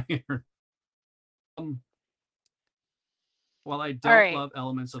hair. While I don't love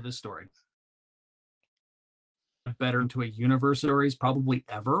elements of this story, better into a universe stories probably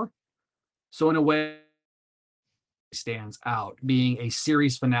ever. So in a way, stands out being a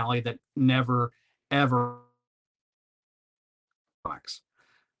series finale that never ever comics.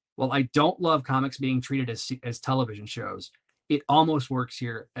 While I don't love comics being treated as television shows, it almost works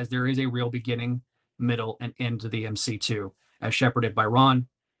here, as there is a real beginning, middle, and end to the MC2, as shepherded by Ron,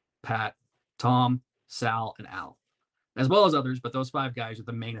 Pat, Tom, Sal, and Al, as well as others, but those 5 guys are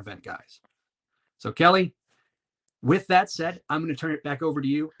the main event guys. So, Kelly, with that said, I'm going to turn it back over to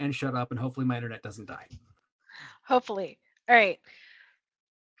you and shut up, and hopefully my internet doesn't die. Hopefully. All right.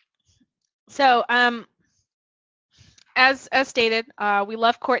 So, as stated, we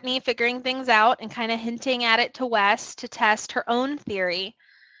love Courtney figuring things out and kind of hinting at it to Wes to test her own theory,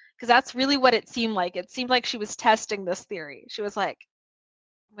 because that's really what it seemed like. It seemed like she was testing this theory. She was like,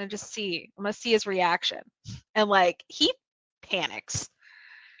 I'm going to see his reaction. And like, he panics.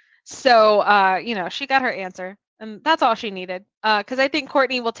 So, she got her answer, and that's all she needed. Because I think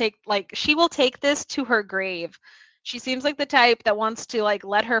Courtney will take this to her grave. She seems like the type that wants to like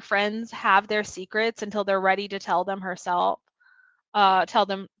let her friends have their secrets until they're ready to tell them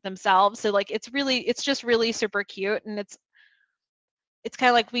themselves. So like, it's just really super cute, and it's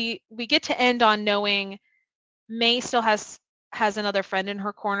kind of like we get to end on knowing May still has another friend in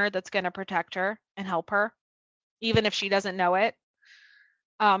her corner that's going to protect her and help her, even if she doesn't know it.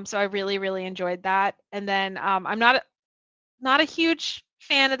 So I really, really enjoyed that. And then I'm not a huge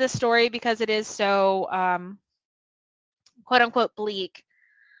fan of this story because it is so quote unquote bleak.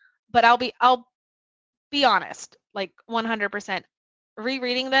 But I'll be honest, like 100%.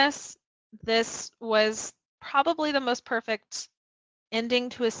 Rereading this was probably the most perfect ending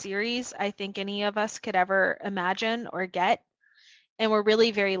to a series I think any of us could ever imagine or get, and we're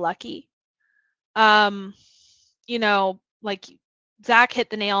really very lucky. Like Zach hit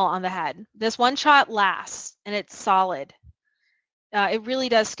the nail on the head. This one shot lasts, and it's solid. It really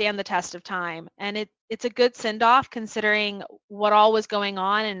does stand the test of time, and it's a good send-off considering what all was going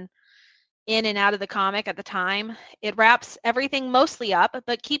on and in and out of the comic at the time. It wraps everything mostly up,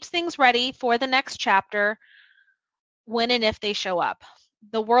 but keeps things ready for the next chapter when and if they show up.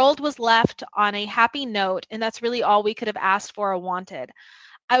 The world was left on a happy note, and that's really all we could have asked for or wanted.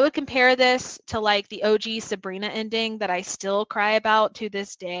 I would compare this to like the OG Sabrina ending that I still cry about to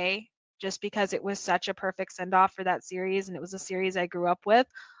this day, just because it was such a perfect send-off for that series, and it was a series I grew up with,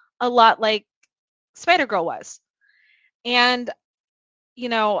 a lot like Spider-Girl was. And,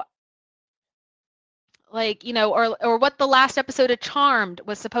 or what the last episode of Charmed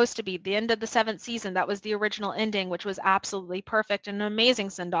was supposed to be, the end of the 7th season. That was the original ending, which was absolutely perfect and an amazing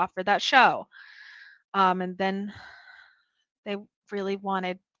send-off for that show. And then they really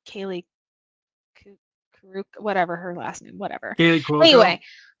wanted Kaylee Karuk, whatever her last name, whatever. Kaylee Cuoco. Anyway,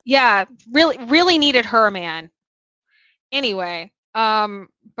 yeah, really needed her, man. Anyway,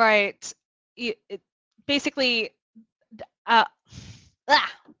 but basically, my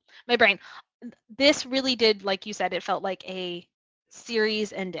brain. This really did, like you said, it felt like a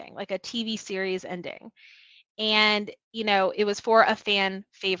series ending, like a TV series ending. And, it was for a fan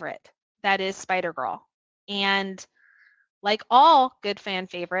favorite, that is Spider-Girl. And like all good fan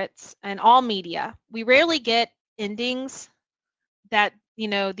favorites and all media, we rarely get endings that,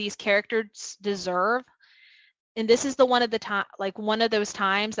 these characters deserve. And this is one of those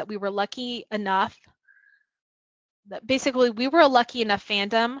times that we were lucky enough that basically we were a lucky enough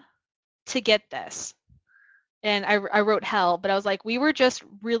fandom to get this. And I wrote hell, but I was like, we were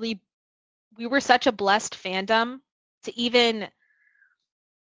such a blessed fandom to even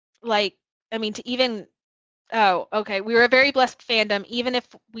we were a very blessed fandom, even if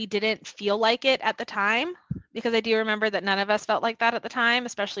we didn't feel like it at the time, because I do remember that none of us felt like that at the time,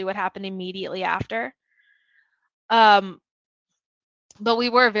 especially what happened immediately after. But we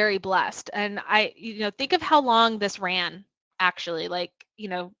were very blessed. And I, think of how long this ran, actually, like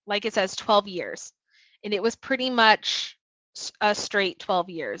it says 12 years. And it was pretty much a straight 12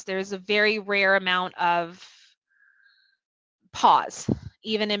 years. There's a very rare amount of pause,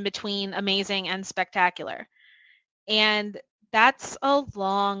 even in between amazing and spectacular. And that's a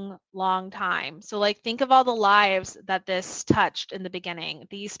long, long time. So like, think of all the lives that this touched in the beginning,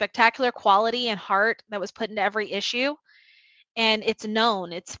 the spectacular quality and heart that was put into every issue. And it's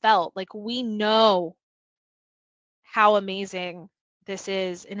known, it's felt, like we know how amazing this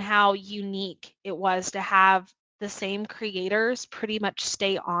is and how unique it was to have the same creators pretty much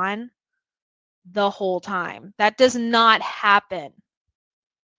stay on the whole time. That does not happen.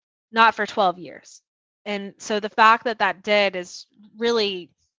 Not for 12 years. And so the fact that that did is really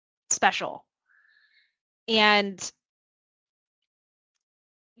special. And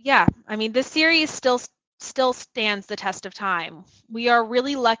yeah, I mean, this series still stands the test of time. We are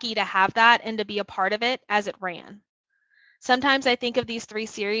really lucky to have that and to be a part of it as it ran. Sometimes I think of these 3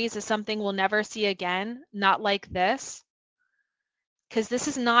 series as something we'll never see again, not like this. because this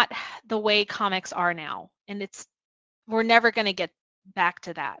is not the way comics are now, and we're never going to get back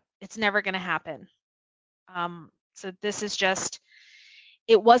to that. It's never going to happen. So this is just,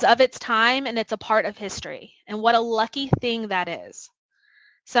 it was of its time, and it's a part of history. And what a lucky thing that is.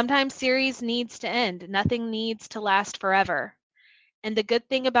 Sometimes series needs to end. Nothing needs to last forever. And the good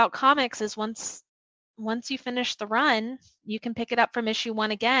thing about comics is once you finish the run, you can pick it up from issue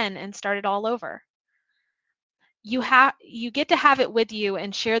 1 again and start it all over. You get to have it with you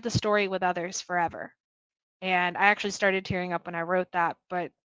and share the story with others forever. And I actually started tearing up when I wrote that,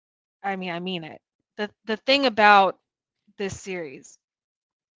 but I mean it. The thing about this series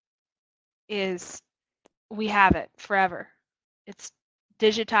is we have it forever. It's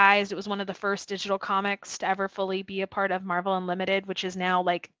digitized. It was one of the first digital comics to ever fully be a part of Marvel Unlimited, which is now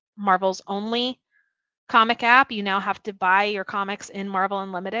like Marvel's only comic app. You now have to buy your comics in Marvel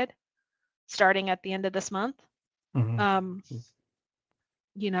Unlimited starting at the end of this month. You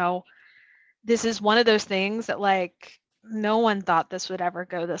know, this is one of those things that like no one thought this would ever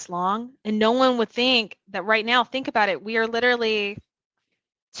go this long, and no one would think that right now, think about it, we are literally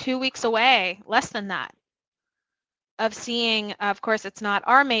 2 weeks away, less than that, of seeing, of course it's not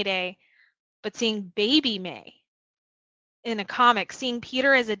our Mayday, but seeing baby May in a comic, seeing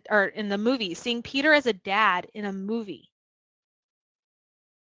Peter or in the movie, seeing Peter as a dad in a movie.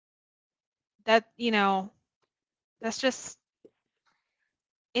 That, that's just,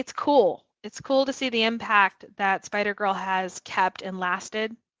 it's cool. It's cool to see the impact that Spider-Girl has kept and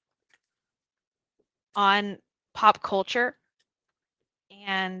lasted on pop culture.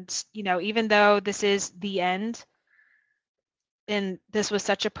 And, even though this is the end, and this was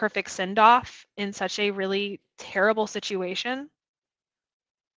such a perfect send-off in such a really terrible situation,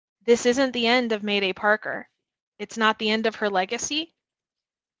 this isn't the end of Mayday Parker. It's not the end of her legacy,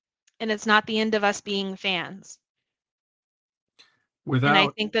 and it's not the end of us being fans. And I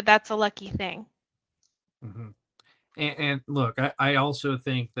think that that's a lucky thing. Mm-hmm. And look, I also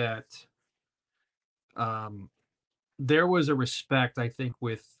think that there was a respect, I think,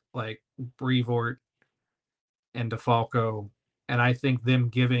 with like Brevoort and DeFalco, and I think them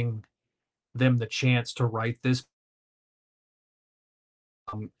giving them the chance to write this,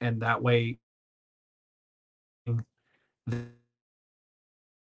 and that way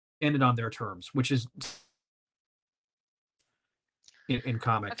ended on their terms, which is in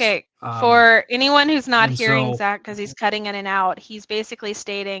comics. Okay, for anyone who's not hearing Zach because he's cutting in and out, he's basically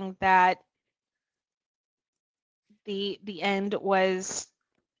stating that the end was,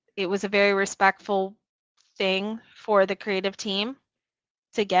 it was a very respectful thing for the creative team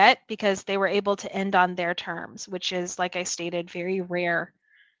to get, because they were able to end on their terms, which is, like I stated, very rare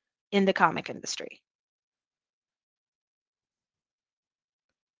in the comic industry.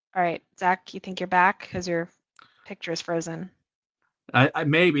 All right, Zach, you think you're back because your picture is frozen? I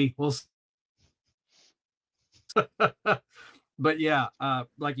maybe we'll. But yeah,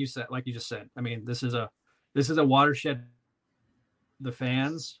 like you just said, I mean, this is a watershed. The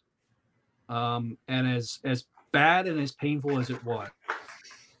fans, and as bad and as painful as it was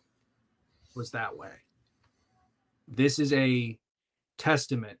that way. This is a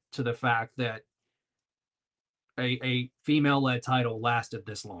testament to the fact that a female-led title lasted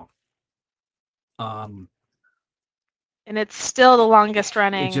this long. And it's still the longest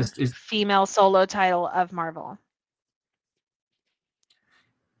running female solo title of Marvel.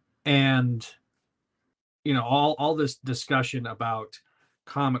 And all this discussion about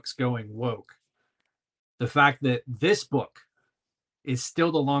comics going woke, the fact that this book is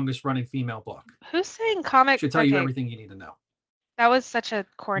still the longest running female book. Who's saying comic should tell you everything you need to know. That was such a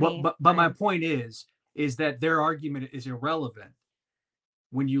corny. But my point is that their argument is irrelevant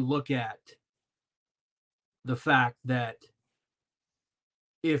when you look at the fact that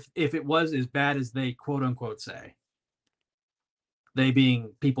if it was as bad as they quote unquote say, they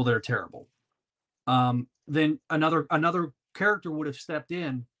being people that are terrible, then another character would have stepped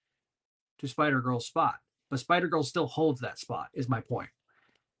in to Spider-Girl's spot. But Spider-Girl still holds that spot, is my point.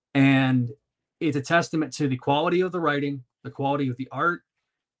 And it's a testament to the quality of the writing, the quality of the art,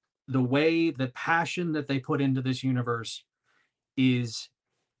 the way, the passion that they put into this universe is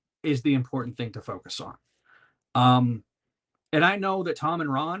the important thing to focus on. And I know that Tom and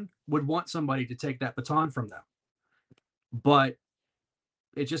Ron would want somebody to take that baton from them, but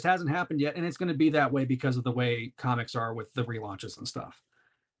it just hasn't happened yet. And it's going to be that way because of the way comics are with the relaunches and stuff.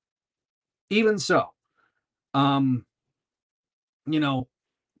 Even so,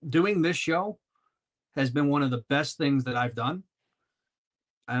 doing this show has been one of the best things that I've done.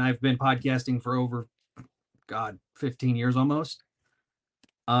 And I've been podcasting for over, 15 years almost.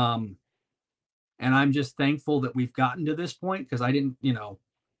 And And I'm just thankful that we've gotten to this point, because I didn't,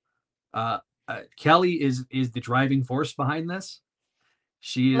 Kelly is the driving force behind this.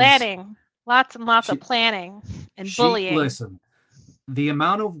 She is Planning. Lots and lots of planning and bullying. Listen, the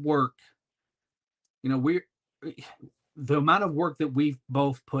amount of work, the amount of work that we've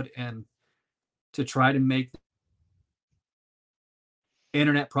both put in to try to make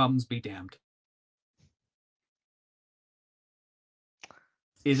internet problems be damned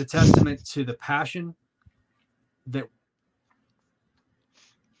is a testament to the passion that.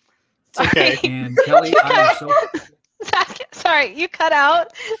 Okay. And Kelly, I am so. Zach, sorry, you cut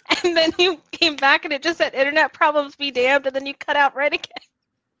out, and then you came back, and it just said "internet problems be damned," and then you cut out right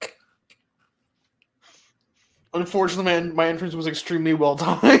again. Unfortunately, my entrance was extremely well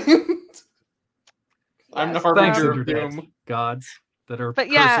timed. I'm the harbinger of doom. Gods that are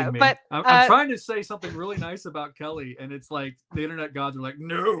But cursing me. but I'm trying to say something really nice about Kelly, and it's like the internet gods are like,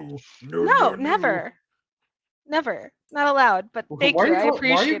 no, never, not allowed. But thank you, I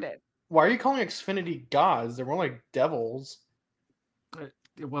appreciate it. Why are you calling Xfinity gods? They're more like devils.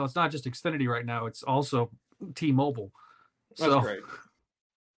 Well, it's not just Xfinity right now; it's also T-Mobile. That's great.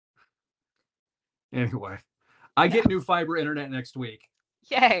 Anyway, I get new fiber internet next week.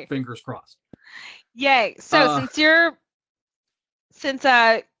 Yay! Fingers crossed. Yay! So since your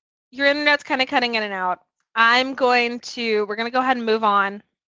internet's kind of cutting in and out, we're going to go ahead and move on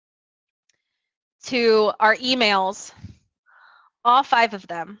to our emails. All 5 of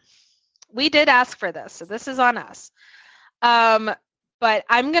them. We did ask for this, so this is on us. But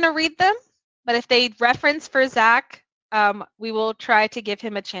I'm going to read them. But if they reference for Zach, we will try to give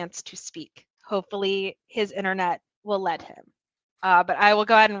him a chance to speak. Hopefully, his internet will let him. But I will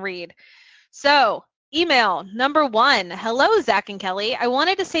go ahead and read. So, email number 1. Hello, Zach and Kelly. I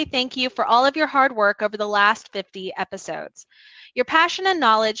wanted to say thank you for all of your hard work over the last 50 episodes. Your passion and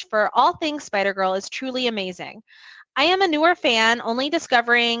knowledge for all things Spider-Girl is truly amazing. I am a newer fan, only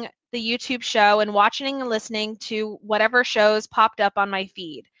discovering the YouTube show and watching and listening to whatever shows popped up on my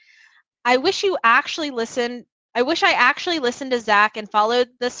feed. I wish I actually listened to Zach and followed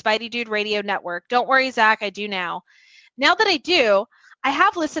the Spidey Dude Radio Network. Don't worry, Zach, I do now. Now that I do, I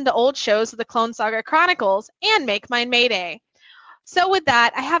have listened to old shows of the Clone Saga Chronicles and Make Mine Mayday. So with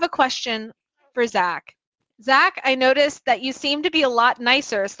that, I have a question for Zach. Zach, I noticed that you seem to be a lot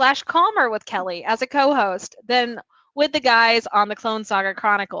nicer / calmer with Kelly as a co-host than with the guys on the Clone Saga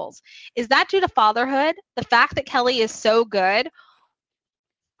Chronicles. Is that due to fatherhood? The fact that Kelly is so good?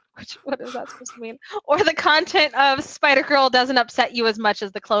 What is that supposed to mean? Or the content of Spider-Girl doesn't upset you as much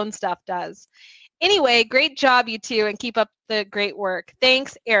as the clone stuff does? Anyway, great job, you two, and keep up the great work.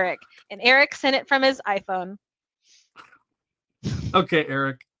 Thanks, Eric. And Eric sent it from his iPhone. Okay,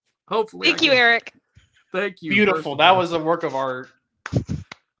 Eric. Hopefully. Thank you, Eric. Thank you. Beautiful. That was a work of art.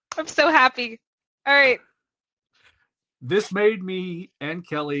 I'm so happy. All right. This made me and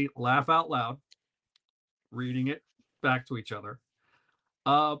Kelly laugh out loud, reading it back to each other.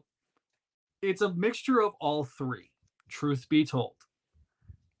 It's a mixture of all 3, truth be told,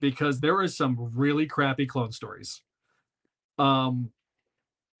 because there is some really crappy clone stories. I've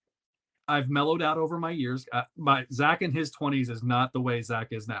mellowed out over my years. Zach in his 20s is not the way Zach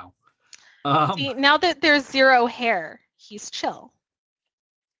is now. See, now that there's 0 hair, he's chill.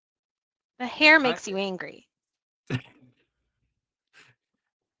 The hair makes you angry.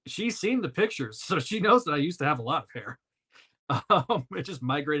 She's seen the pictures, so she knows that I used to have a lot of hair. It just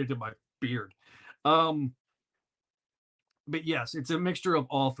migrated to my beard. But yes, it's a mixture of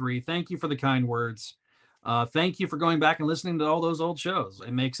all 3. Thank you for the kind words. Thank you for going back and listening to all those old shows.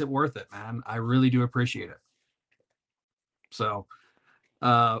 It makes it worth it, man. I really do appreciate it. So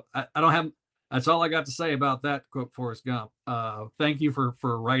I don't have, that's all I got to say about that quote, Forrest Gump. Thank you for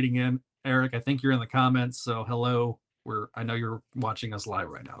writing in, Eric. I think you're in the comments. So hello. I know you're watching us live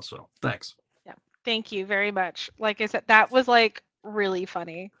right now. So thanks. Yeah. Thank you very much. Like I said, that was like really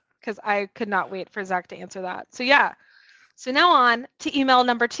funny because I could not wait for Zach to answer that. So yeah. So now on to email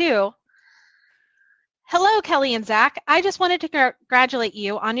number 2. Hello, Kelly and Zach. I just wanted to congratulate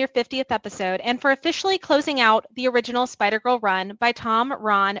you on your 50th episode and for officially closing out the original Spider-Girl run by Tom,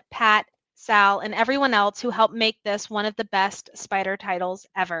 Ron, Pat, Sal, and everyone else who helped make this one of the best Spider titles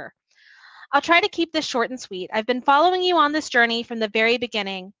ever. I'll try to keep this short and sweet. I've been following you on this journey from the very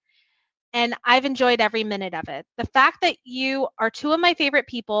beginning, and I've enjoyed every minute of it. The fact that you are 2 of my favorite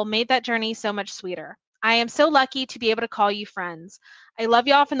people made that journey so much sweeter. I am so lucky to be able to call you friends. I love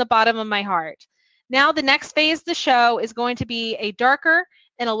y'all from the bottom of my heart. Now the next phase of the show is going to be a darker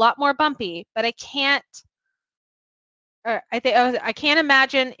and a lot more bumpy, but I can't I can't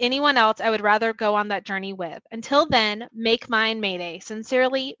imagine anyone else I would rather go on that journey with. Until then, make mine Mayday.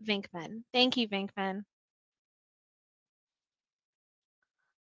 Sincerely, Vinkman. Thank you, Vinkman.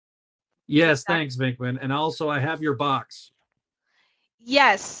 Yes, thanks, Vinkman. And also, I have your box.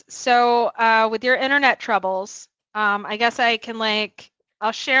 Yes. So with your internet troubles, I guess I can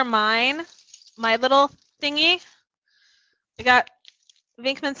I'll share my little thingy.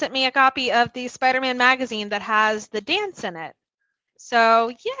 Vinkman sent me a copy of the Spider-Man magazine that has the dance in it.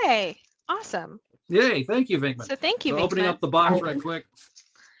 So yay, awesome. Yay, thank you, Vinkman. So thank you, so Vinkman. Opening up the box right quick.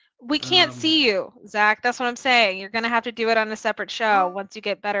 We can't see you, Zach. That's what I'm saying. You're gonna have to do it on a separate show once you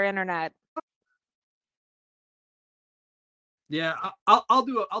get better internet. Yeah, I'll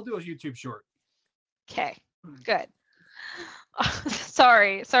do a YouTube short. Okay, good.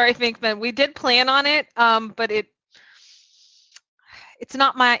 Sorry, Vinkman. We did plan on it, but it's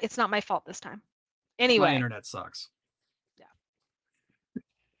not my fault this time. Anyway, my internet sucks. Yeah.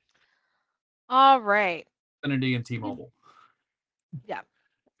 All right. Xfinity and T-Mobile. Yeah.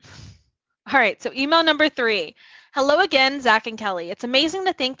 All right, so email number 3. Hello again, Zach and Kelly. It's amazing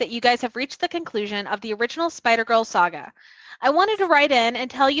to think that you guys have reached the conclusion of the original Spider-Girl saga. I wanted to write in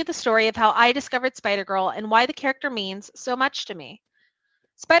and tell you the story of how I discovered Spider-Girl and why the character means so much to me.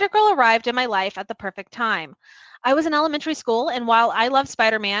 Spider-Girl arrived in my life at the perfect time. I was in elementary school, and while I loved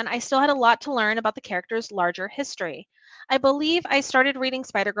Spider-Man, I still had a lot to learn about the character's larger history. I believe I started reading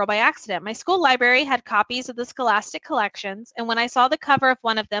Spider-Girl by accident. My school library had copies of the Scholastic collections, and when I saw the cover of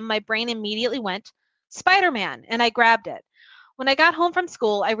one of them, my brain immediately went, Spider-Man, and I grabbed it. When I got home from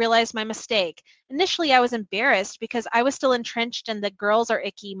school, I realized my mistake. Initially, I was embarrassed because I was still entrenched in the girls are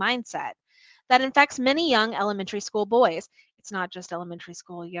icky mindset that infects many young elementary school boys. It's not just elementary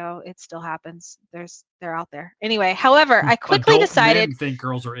school, it still happens. They're out there. Anyway, however, I quickly decided men think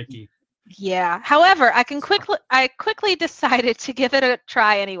girls are icky. Yeah. However, I quickly decided to give it a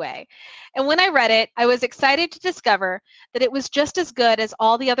try anyway. And when I read it, I was excited to discover that it was just as good as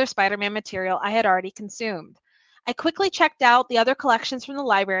all the other Spider-Man material I had already consumed. I quickly checked out the other collections from the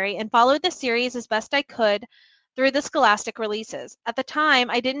library and followed the series as best I could through the Scholastic releases. At the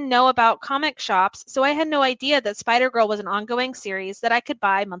time, I didn't know about comic shops, so I had no idea that Spider-Girl was an ongoing series that I could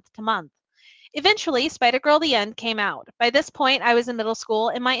buy month to month. Eventually, Spider-Girl The End came out. By this point, I was in middle school,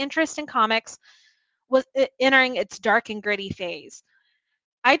 and my interest in comics was entering its dark and gritty phase.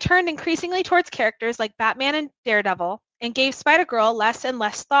 I turned increasingly towards characters like Batman and Daredevil, and gave Spider-Girl less and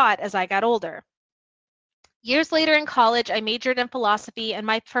less thought as I got older. Years later in college, I majored in philosophy, and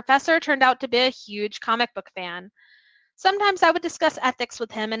my professor turned out to be a huge comic book fan. Sometimes I would discuss ethics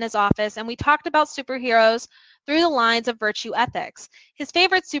with him in his office, and we talked about superheroes through the lines of virtue ethics. His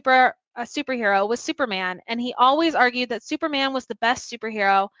favorite superhero was Superman, and he always argued that Superman was the best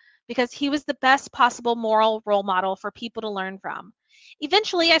superhero because he was the best possible moral role model for people to learn from.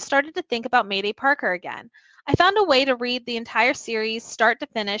 Eventually, I started to think about Mayday Parker again. I found a way to read the entire series start to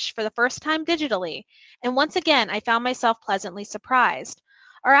finish for the first time digitally, and once again, I found myself pleasantly surprised.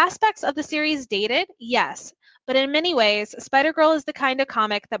 Are aspects of the series dated? Yes, but in many ways, Spider-Girl is the kind of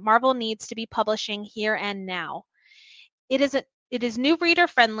comic that Marvel needs to be publishing here and now. It is new reader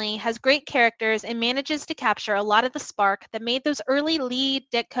friendly, has great characters, and manages to capture a lot of the spark that made those early Lee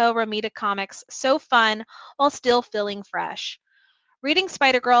Ditko Romita comics so fun while still feeling fresh. Reading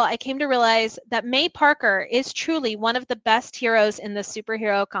Spider-Girl, I came to realize that May Parker is truly one of the best heroes in the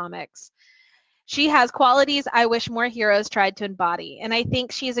superhero comics. She has qualities I wish more heroes tried to embody, and I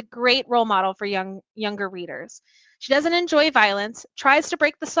think she is a great role model for younger readers. She doesn't enjoy violence, tries to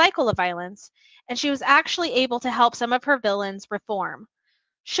break the cycle of violence, and she was actually able to help some of her villains reform.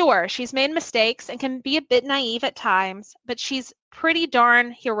 Sure, she's made mistakes and can be a bit naive at times, but she's pretty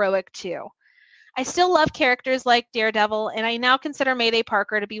darn heroic too. I still love characters like Daredevil, and I now consider Mayday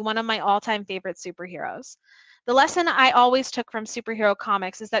Parker to be one of my all-time favorite superheroes. The lesson I always took from superhero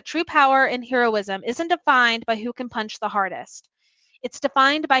comics is that true power and heroism isn't defined by who can punch the hardest. It's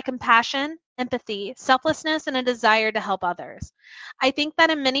defined by compassion, empathy, selflessness, and a desire to help others. I think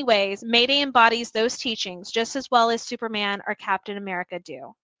that in many ways, Mayday embodies those teachings just as well as Superman or Captain America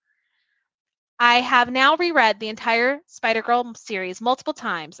do. I have now reread the entire Spider-Girl series multiple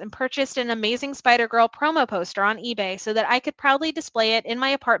times and purchased an amazing Spider-Girl promo poster on eBay so that I could proudly display it in my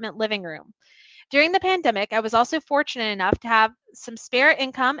apartment living room. During the pandemic, I was also fortunate enough to have some spare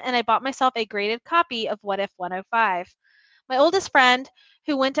income, and I bought myself a graded copy of What If 105. My oldest friend,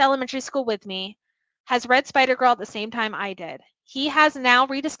 who went to elementary school with me, has read Spider-Girl at the same time I did. He has now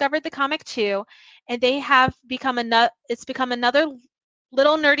rediscovered the comic too, and they have become it's become another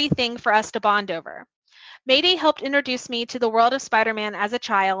little nerdy thing for us to bond over. Mayday helped introduce me to the world of Spider-Man as a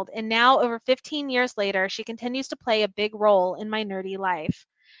child, and now, over 15 years later, she continues to play a big role in my nerdy life.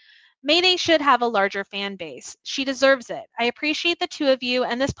 Mayday should have a larger fan base. She deserves it. I appreciate the two of you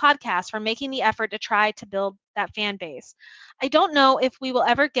and this podcast for making the effort to try to build that fan base. I don't know if we will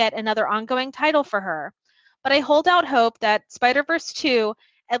ever get another ongoing title for her, but I hold out hope that Spider-Verse 2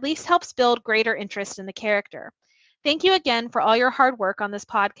 at least helps build greater interest in the character. Thank you again for all your hard work on this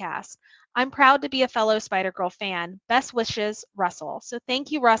podcast. I'm proud to be a fellow Spider-Girl fan. Best wishes, Russell. So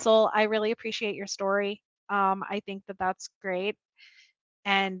thank you, Russell. I really appreciate your story. I think that that's great.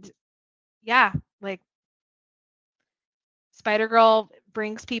 And yeah, like Spider-Girl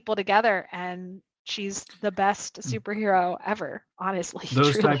brings people together, and she's the best superhero ever, honestly.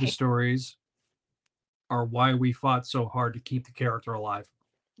 Those truly. type of stories are why we fought so hard to keep the character alive.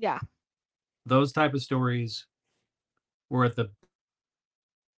 Yeah. Those type of stories were at the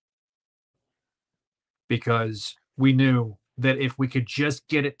because we knew that if we could just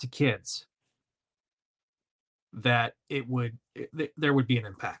get it to kids, that there would be an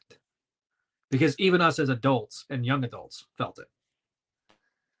impact. Because even us as adults and young adults felt it.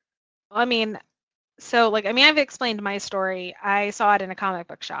 I mean, I've explained my story. I saw it in a comic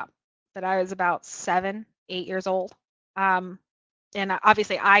book shop that I was about 7, 8 years old. And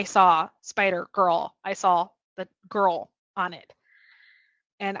obviously I saw Spider-Girl. I saw the girl on it.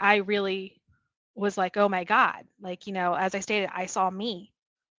 And I really was like, oh my God. Like, as I stated, I saw me.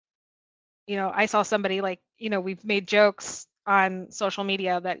 I saw somebody like, we've made jokes on social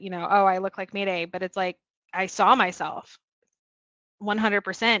media that, oh, I look like Mayday, but it's like I saw myself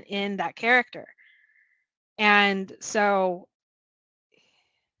 100% in that character. And so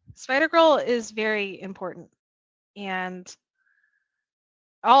Spider-Girl is very important, and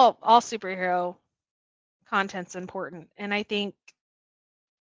all superhero content's important. And I think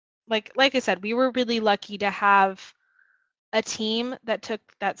like I said, we were really lucky to have a team that took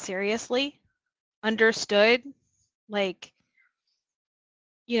that seriously, understood,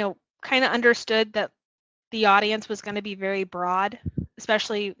 kind of understood that the audience was going to be very broad,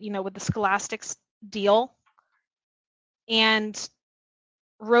 especially, with the Scholastics deal, and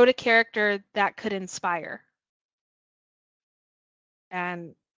wrote a character that could inspire.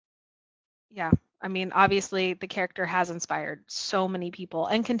 And yeah, I mean, obviously the character has inspired so many people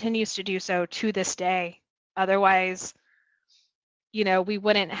and continues to do so to this day. Otherwise, we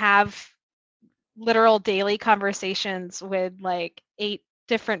wouldn't have literal daily conversations with like 8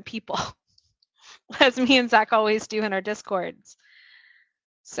 different people, as me and Zach always do in our Discords.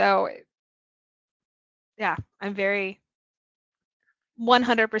 So yeah, I'm very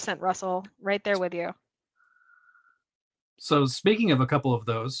 100% Russell, right there with you. So speaking of a couple of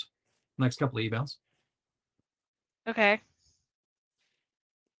those, next couple of emails. Okay.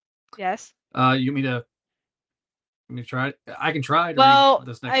 Yes. You want me to try it? I can try to Well, read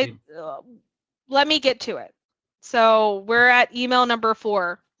this next let me get to it. So we're at email number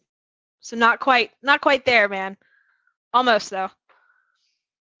 4. So not quite there, man. Almost though.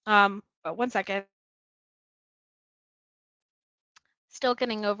 But 1 second. Still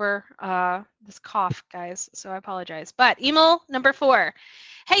getting over this cough, guys, so I apologize. But email number 4.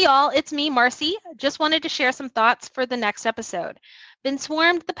 Hey y'all, it's me, Marcy. Just wanted to share some thoughts for the next episode. Been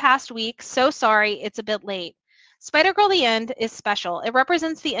swarmed the past week, so sorry it's a bit late. Spider-Girl The End is special. It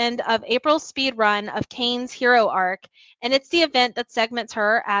represents the end of April's speed run of Kane's hero arc, and it's the event that segments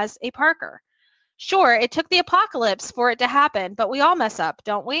her as a Parker. Sure, it took the apocalypse for it to happen, but we all mess up,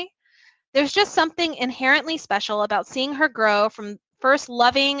 don't we? There's just something inherently special about seeing her grow from first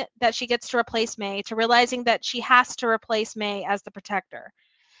loving that she gets to replace May to realizing that she has to replace May as the protector.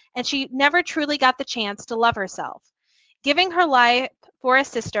 And she never truly got the chance to love herself. Giving her life for a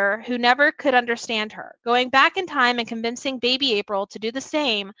sister who never could understand her, going back in time and convincing baby April to do the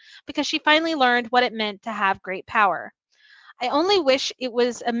same because she finally learned what it meant to have great power. I only wish it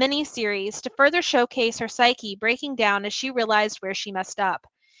was a mini-series to further showcase her psyche breaking down as she realized where she messed up.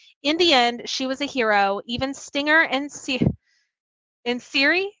 In the end, she was a hero. Even Stinger and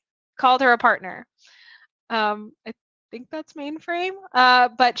Siri called her a partner. I think that's Mainframe.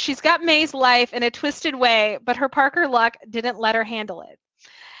 But she's got May's life in a twisted way, but her Parker luck didn't let her handle it.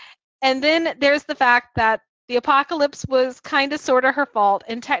 And then there's the fact that the apocalypse was kind of sort of her fault,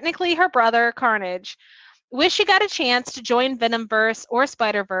 and technically her brother, Carnage. Wish she got a chance to join Venomverse or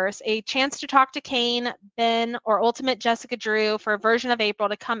Spider-Verse, a chance to talk to Kane, Ben, or Ultimate Jessica Drew for a version of April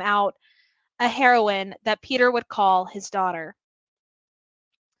to come out a heroine that Peter would call his daughter.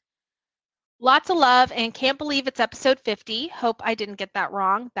 Lots of love and can't believe it's episode 50. Hope I didn't get that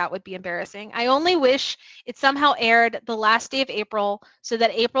wrong. That would be embarrassing. I only wish it somehow aired the last day of April so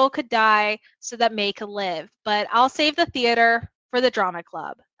that April could die so that May could live. But I'll save the theater for the drama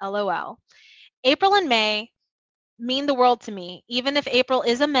club. LOL. April and May mean the world to me. Even if April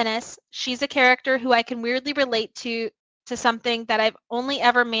is a menace, she's a character who I can weirdly relate to something that I've only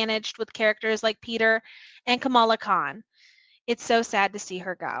ever managed with characters like Peter and Kamala Khan. It's so sad to see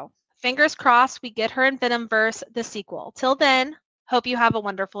her go. Fingers crossed we get her in Venomverse, the sequel. Till then, hope you have a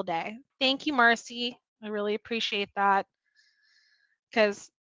wonderful day. Thank you, Marcy. I really appreciate that. Because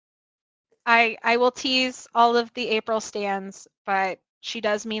I will tease all of the April stans, but she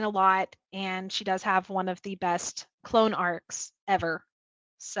does mean a lot, and she does have one of the best clone arcs ever.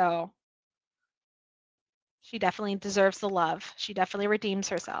 So she definitely deserves the love. She definitely redeems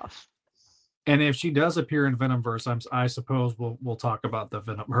herself. And if she does appear in Venomverse, I suppose we'll talk about the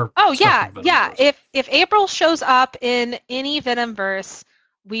Venom. Her Oh stuff in yeah. Venomverse. If April shows up in any Venomverse,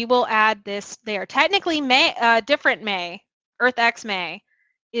 we will add this there. Technically, different May, Earth X May,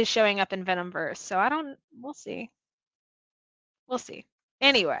 is showing up in Venomverse. So we'll see. We'll see.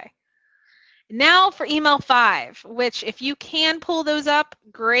 Anyway, now for email 5, which if you can pull those up,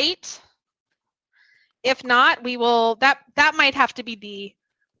 great. If not, we will. That might have to be the.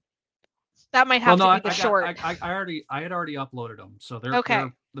 That might have to be the short. I had already uploaded them, so they're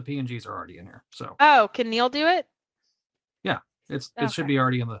the PNGs are already in here. So. Oh, can Neil do it? Yeah, it should be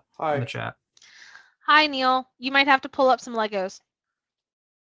already in the chat. Hi, Neil. You might have to pull up some Legos.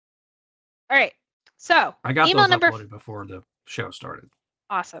 All right. So I got email those number uploaded before the show started.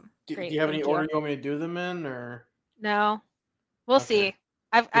 Awesome. Do Great. you have any order you want me to do them in, or? No. We'll see.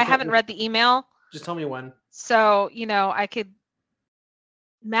 I haven't read the email. Just tell me when. So,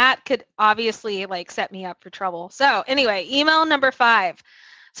 Matt could obviously set me up for trouble. So anyway, email number 5.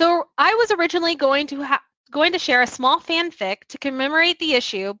 So I was originally going to share a small fanfic to commemorate the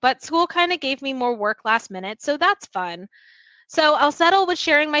issue, but school kind of gave me more work last minute, so that's fun. So I'll settle with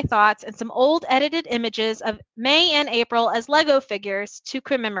sharing my thoughts and some old edited images of May and April as Lego figures to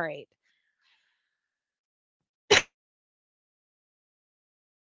commemorate.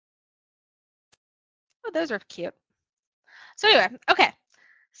 Oh, those are cute. So anyway, okay.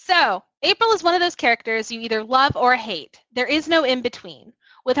 So April is one of those characters you either love or hate. There is no in between.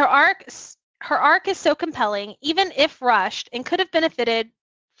 With her arc is so compelling, even if rushed, and could have benefited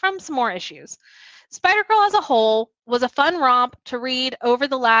from some more issues. Spider-Girl as a whole was a fun romp to read over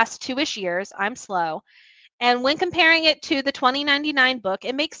the last 2-ish years. I'm slow. And when comparing it to the 2099 book,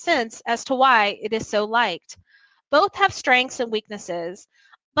 it makes sense as to why it is so liked. Both have strengths and weaknesses,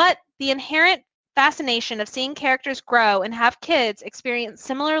 but the inherent fascination of seeing characters grow and have kids experience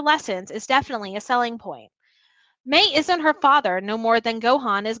similar lessons is definitely a selling point. May isn't her father no more than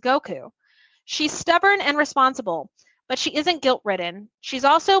Gohan is Goku. She's stubborn and responsible, but she isn't guilt-ridden. She's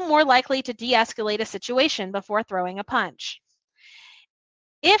also more likely to de-escalate a situation before throwing a punch.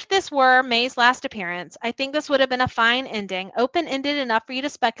 If this were May's last appearance, I think this would have been a fine ending, open-ended enough for you to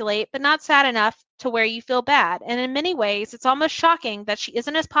speculate, but not sad enough to where you feel bad. And in many ways, it's almost shocking that she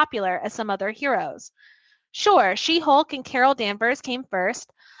isn't as popular as some other heroes. Sure, She-Hulk and Carol Danvers came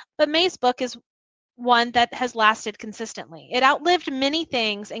first, but May's book is one that has lasted consistently. It outlived many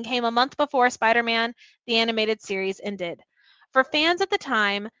things and came a month before Spider-Man, the animated series, ended. For fans at the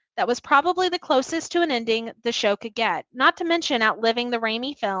time, that was probably the closest to an ending the show could get, not to mention outliving the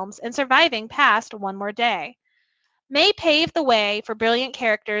Raimi films and surviving past One More Day. May paved the way for brilliant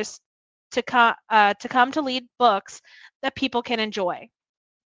characters to come to lead books that people can enjoy.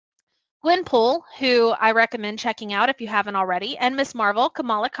 Gwenpool, who I recommend checking out if you haven't already, and Miss Marvel,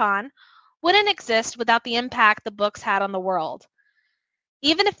 Kamala Khan, wouldn't exist without the impact the books had on the world.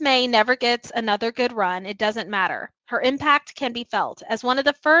 Even if May never gets another good run, it doesn't matter. Her impact can be felt as one of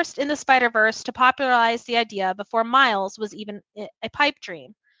the first in the Spider-Verse to popularize the idea before Miles was even a pipe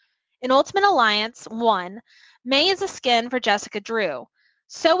dream. In Ultimate Alliance 1, May is a skin for Jessica Drew.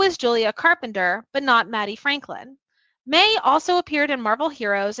 So is Julia Carpenter, but not Maddie Franklin. May also appeared in Marvel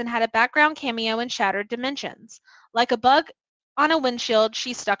Heroes and had a background cameo in Shattered Dimensions. Like a bug on a windshield,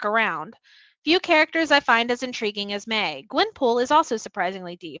 she stuck around. Few characters I find as intriguing as May. Gwenpool is also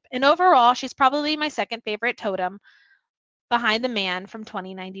surprisingly deep, and overall, she's probably my second favorite totem behind the man from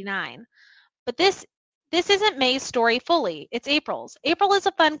 2099. But this isn't May's story fully. It's April's. April is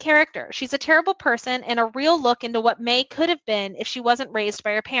a fun character. She's a terrible person and a real look into what May could have been if she wasn't raised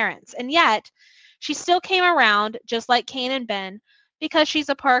by her parents. And yet, she still came around, just like Kane and Ben, because she's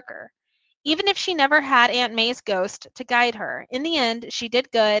a Parker. Even if she never had Aunt May's ghost to guide her, in the end, she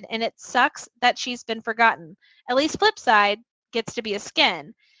did good, and it sucks that she's been forgotten. At least Flipside gets to be a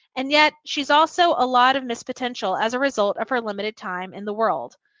skin. And yet, she's also a lot of missed potential as a result of her limited time in the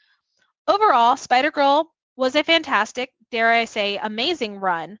world. Overall, Spider-Girl was a fantastic, dare I say, amazing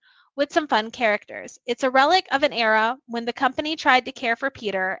run with some fun characters. It's a relic of an era when the company tried to care for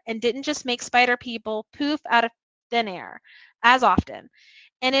Peter and didn't just make spider people poof out of thin air as often.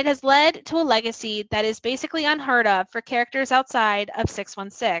 And it has led to a legacy that is basically unheard of for characters outside of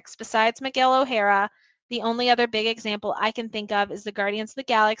 616. Besides Miguel O'Hara, the only other big example I can think of is the Guardians of the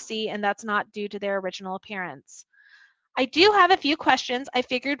Galaxy, and that's not due to their original appearance. I do have a few questions I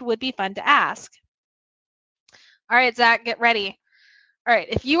figured would be fun to ask. All right, Zach, get ready. All right,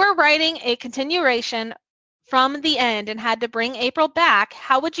 if you were writing a continuation from the end and had to bring April back,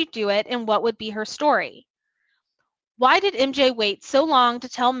 how would you do it and what would be her story? Why did MJ wait so long to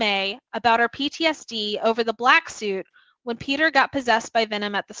tell May about her PTSD over the black suit when Peter got possessed by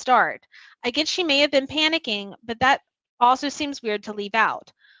Venom at the start? I guess she may have been panicking, but that also seems weird to leave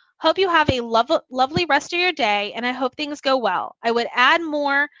out. Hope you have a lovely rest of your day, and I hope things go well. I would add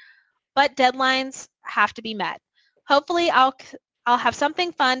more, but deadlines have to be met. Hopefully, I'll have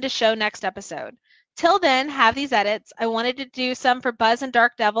something fun to show next episode. Till then, have these edits. I wanted to do some for Buzz and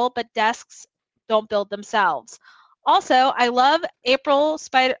Dark Devil, but desks don't build themselves. Also, I love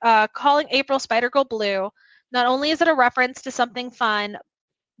calling April Spider-Girl Blue. Not only is it a reference to something fun,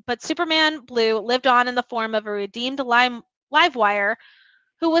 but Superman Blue lived on in the form of a redeemed Livewire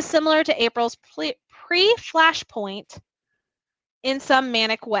who was similar to April's pre-Flashpoint in some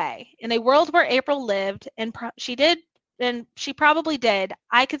manic way. In a world where April lived, and she probably did,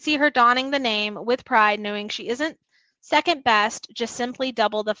 I could see her donning the name with pride, knowing she isn't second best, just simply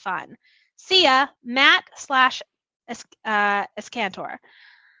double the fun. See ya, Matt/Escantor.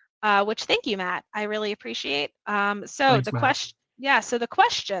 Which thank you, Matt. I really appreciate. Thanks, Matt. So the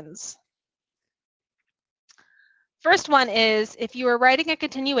questions. First one is, if you were writing a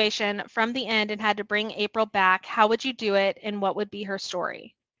continuation from the end and had to bring April back, how would you do it and what would be her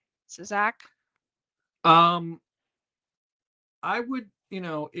story? So Zach? I would,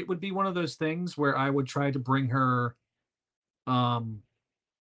 it would be one of those things where I would try to bring her, I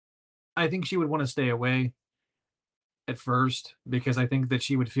think she would want to stay away at first because I think that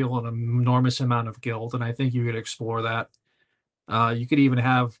she would feel an enormous amount of guilt, and I think you could explore that. You could even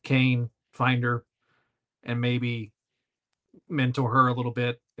have Kane find her and maybe mentor her a little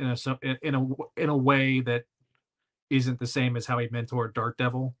bit in a way that isn't the same as how he mentored Dark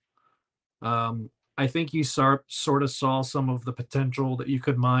Devil. I think you sort of saw some of the potential that you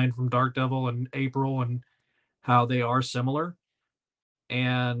could mine from Dark Devil and April and how they are similar.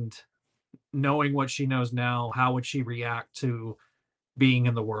 And knowing what she knows now, how would she react to being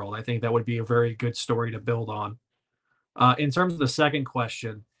in the world? I think that would be a very good story to build on. In terms of the second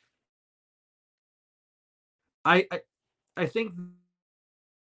question, I think.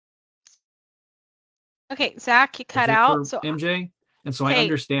 Okay, Zach, you cut out. So MJ, and so I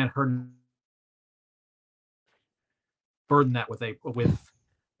understand her burden that with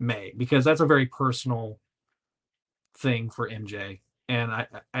May, because that's a very personal thing for MJ, and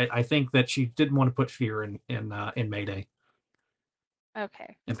I think that she didn't want to put fear in Mayday.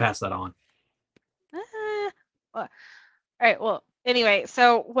 Okay. And pass that on. All right. Well, anyway,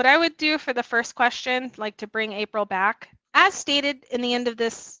 so what I would do for the first question, like to bring April back, as stated in the end of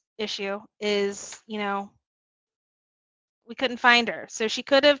this issue, is, we couldn't find her. So she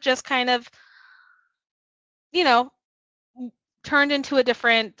could have just kind of, turned into a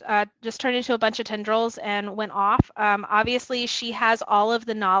bunch of tendrils and went off. Obviously, she has all of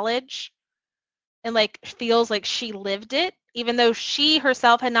the knowledge and feels like she lived it, even though she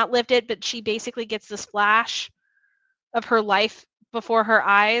herself had not lived it, but she basically gets this flash of her life before her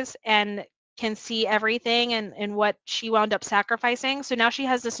eyes and can see everything and what she wound up sacrificing. So now she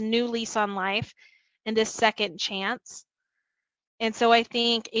has this new lease on life and this second chance. And so I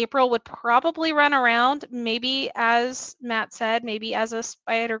think April would probably run around, maybe as Matt said, maybe as a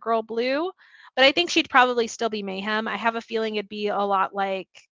Spider-Girl Blue, but I think she'd probably still be Mayhem. I have a feeling it'd be a lot like,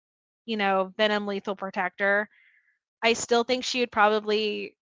 Venom Lethal Protector. I still think she would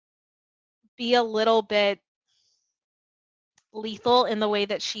probably be a little bit lethal in the way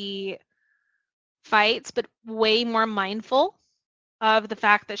that she fights, but way more mindful of the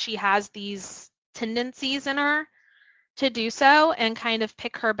fact that she has these tendencies in her to do so and kind of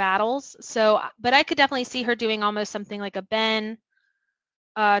pick her battles. So, but I could definitely see her doing almost something like a Ben,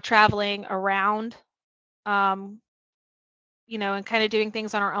 traveling around, and kind of doing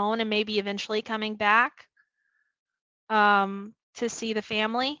things on her own and maybe eventually coming back to see the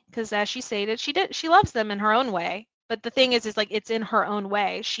family, because as she stated, she loves them in her own way. But the thing is it's in her own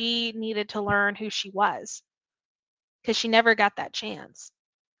way. She needed to learn who she was because she never got that chance.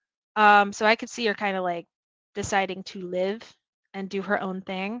 So I could see her kind of like deciding to live and do her own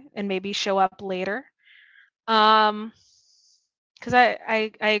thing and maybe show up later. Because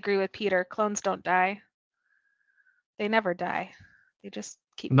I agree with Peter. Clones don't die. They never die. They just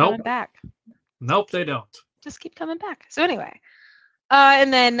keep Nope. coming back. Nope, they don't. Just keep coming back. So anyway,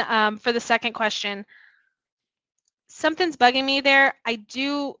 and then for the second question, something's bugging me there. I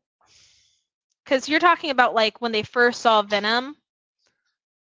do, because you're talking about like when they first saw Venom,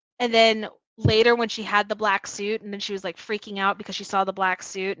 and then later when she had the black suit, and then she was like freaking out because she saw the black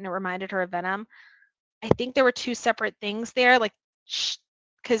suit and it reminded her of Venom. I think there were two separate things there, like,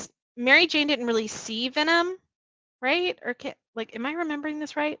 because Mary Jane didn't really see Venom, right? Or like, am I remembering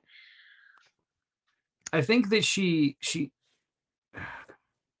this right? I think that she she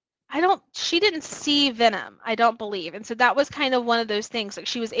didn't see Venom, I don't believe. And so that was kind of one of those things. Like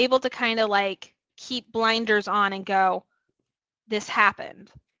she was able to kind of like keep blinders on and go, this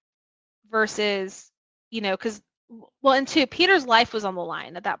happened. Versus, because, well, and two, Peter's life was on the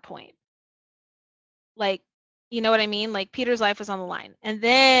line at that point. Like, you know what I mean? Like Peter's life was on the line. And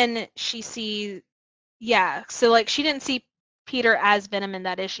then she sees, yeah. So like she didn't see Peter as Venom in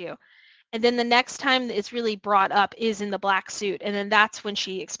that issue. And then the next time it's really brought up is in the black suit. And then that's when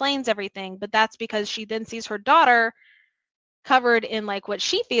she explains everything. But that's because she then sees her daughter covered in like what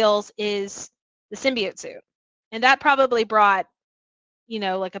she feels is the symbiote suit. And that probably brought,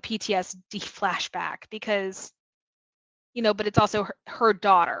 like a PTSD flashback because, but it's also her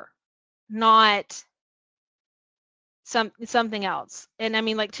daughter, not something else. And I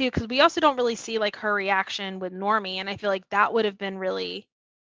mean, like, too, because we also don't really see like her reaction with Normie. And I feel like that would have been really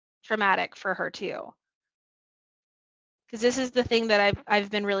traumatic for her too, because this is the thing that I've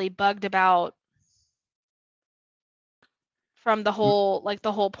been really bugged about from the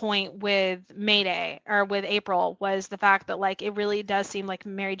whole point with Mayday or with April was the fact that like it really does seem like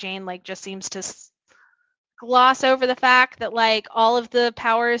Mary Jane like just seems to gloss over the fact that like all of the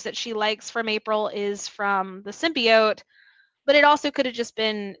powers that she likes from April is from the symbiote, but it also could have just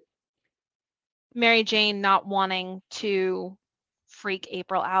been Mary Jane not wanting to freak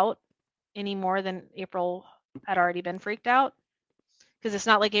April out any more than April had already been freaked out, because it's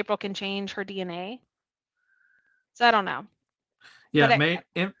not like April can change her DNA. So I don't know. Yeah,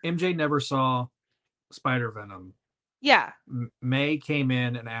 MJ never saw Spider Venom. Yeah. May came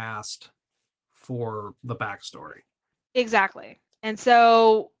in and asked for the backstory. Exactly. And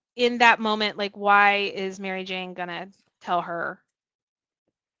so in that moment, like, why is Mary Jane gonna tell her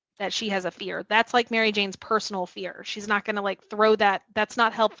that she has a fear? That's like Mary Jane's personal fear. She's not gonna like throw that. That's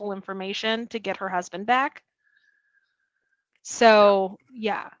not helpful information to get her husband back. So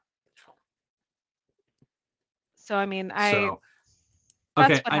yeah. So I mean,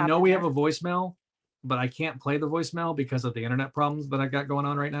 okay, I know we have a voicemail, but I can't play the voicemail because of the internet problems that I got going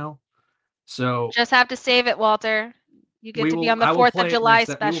on right now. So just have to save it, Walter. You get to be on the 4th of July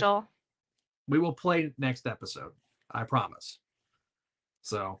special. We will play next episode. I promise.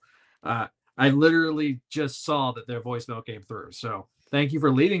 So I literally just saw that their voicemail came through. So thank you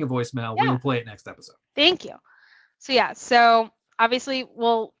for leaving a voicemail. Yeah. We will play it next episode. Thank you. So yeah, so obviously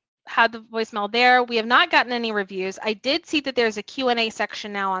we'll have the voicemail there. We have not gotten any reviews. I did see that there's a Q&A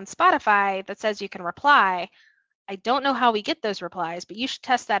section now on Spotify that says you can reply. I don't know how we get those replies, but you should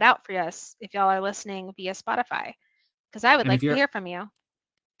test that out for us if y'all are listening via Spotify, because I would like to hear from you.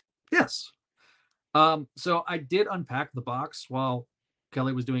 Yes. So I did unpack the box while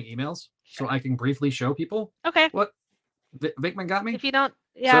Kelly was doing emails, so I can briefly show people. Okay. What Vickman got me? If you don't,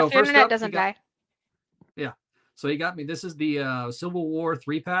 so if your internet doesn't die. Yeah. So he got me. This is the Civil War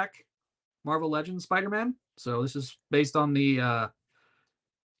 3-pack Marvel Legends Spider-Man. So this is based on the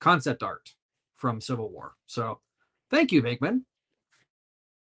concept art from Civil War. So thank you, Vickman.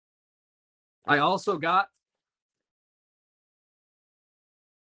 I also got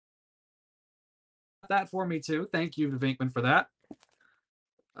that for me too. Thank you to Vinkman for that.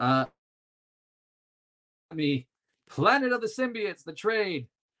 Me Planet of the Symbiotes, the trade,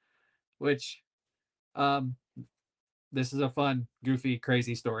 which this is a fun, goofy,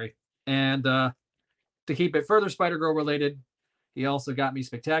 crazy story. And to keep it further Spider-Girl related, he also got me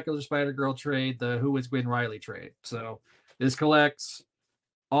Spectacular Spider-Girl trade, the Who is Gwen Riley trade. So this collects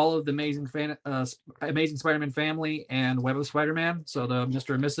all of the Amazing Spider-Man family and Web of Spider-Man. So the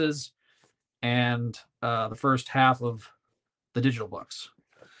Mr. and Mrs. and the first half of the digital books.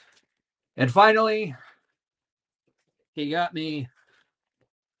 And finally, he got me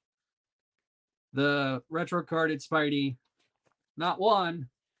the retro carded Spidey, not one,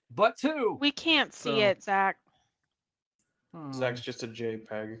 but two. We can't see it, Zach. Zach's just a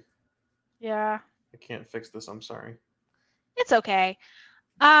JPEG. Yeah. I can't fix this. I'm sorry. It's okay.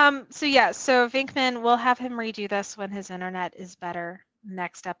 So Vinkman, we'll have him redo this when his internet is better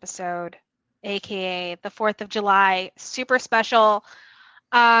next episode, aka the 4th of July, super special,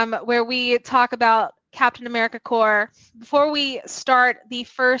 where we talk about Captain America Corps. Before we start the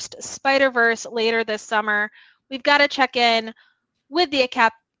first Spider-Verse later this summer, we've got to check in with the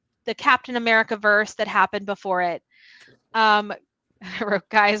Captain America verse that happened before it.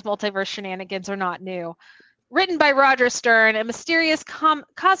 Guys, multiverse shenanigans are not new. Written by Roger Stern, a mysterious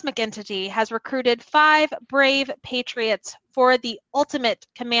cosmic entity has recruited 5 brave patriots for the ultimate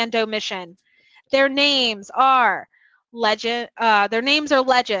commando mission. Their names are Legend.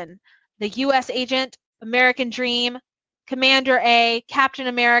 The U.S. Agent, American Dream, Commander A, Captain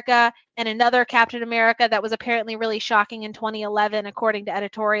America, and another Captain America that was apparently really shocking in 2011, according to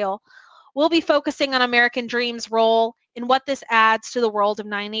editorial. We'll be focusing on American Dream's role and what this adds to the world of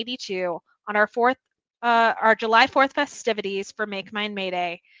 982 on our July 4th festivities for Make Mine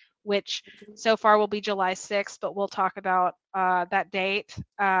Mayday, which so far will be July 6th, but we'll talk about that date.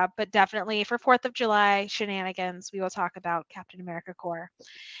 But definitely for 4th of July shenanigans, we will talk about Captain America Corps.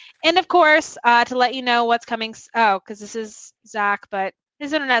 And of course, to let you know what's coming. Oh, because this is Zach, but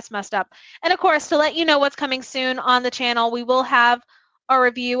his internet's messed up. And of course, to let you know what's coming soon on the channel, we will have a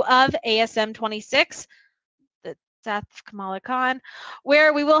review of ASM 26, the death of Kamala Khan,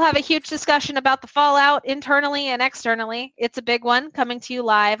 where we will have a huge discussion about the fallout internally and externally. It's a big one coming to you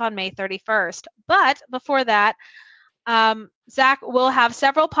live on May 31st. But before that, Zach will have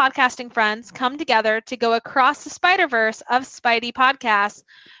several podcasting friends come together to go across the Spider-Verse of Spidey podcasts,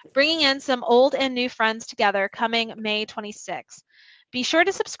 bringing in some old and new friends together coming May 26th. Be sure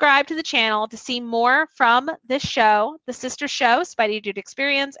to subscribe to the channel to see more from this show, the sister show, Spidey Dude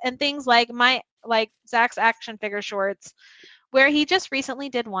Experience, and things like Zach's action figure shorts, where he just recently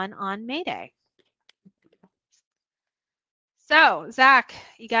did one on Mayday. So, Zach,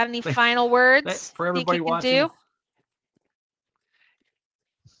 you got any final words for everybody watching?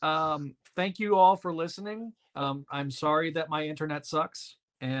 Thank you all for listening. I'm sorry that my internet sucks,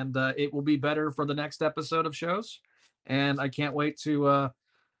 and it will be better for the next episode of shows. And I can't wait to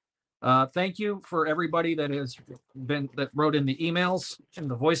thank you for everybody that wrote in the emails and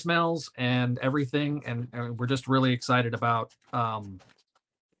the voicemails and everything. And we're just really excited about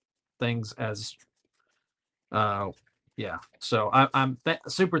things as yeah. So I'm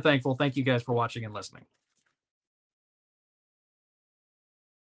super thankful. Thank you guys for watching and listening.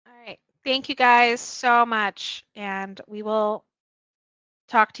 All right. Thank you guys so much. And we will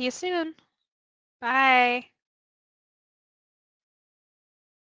talk to you soon. Bye.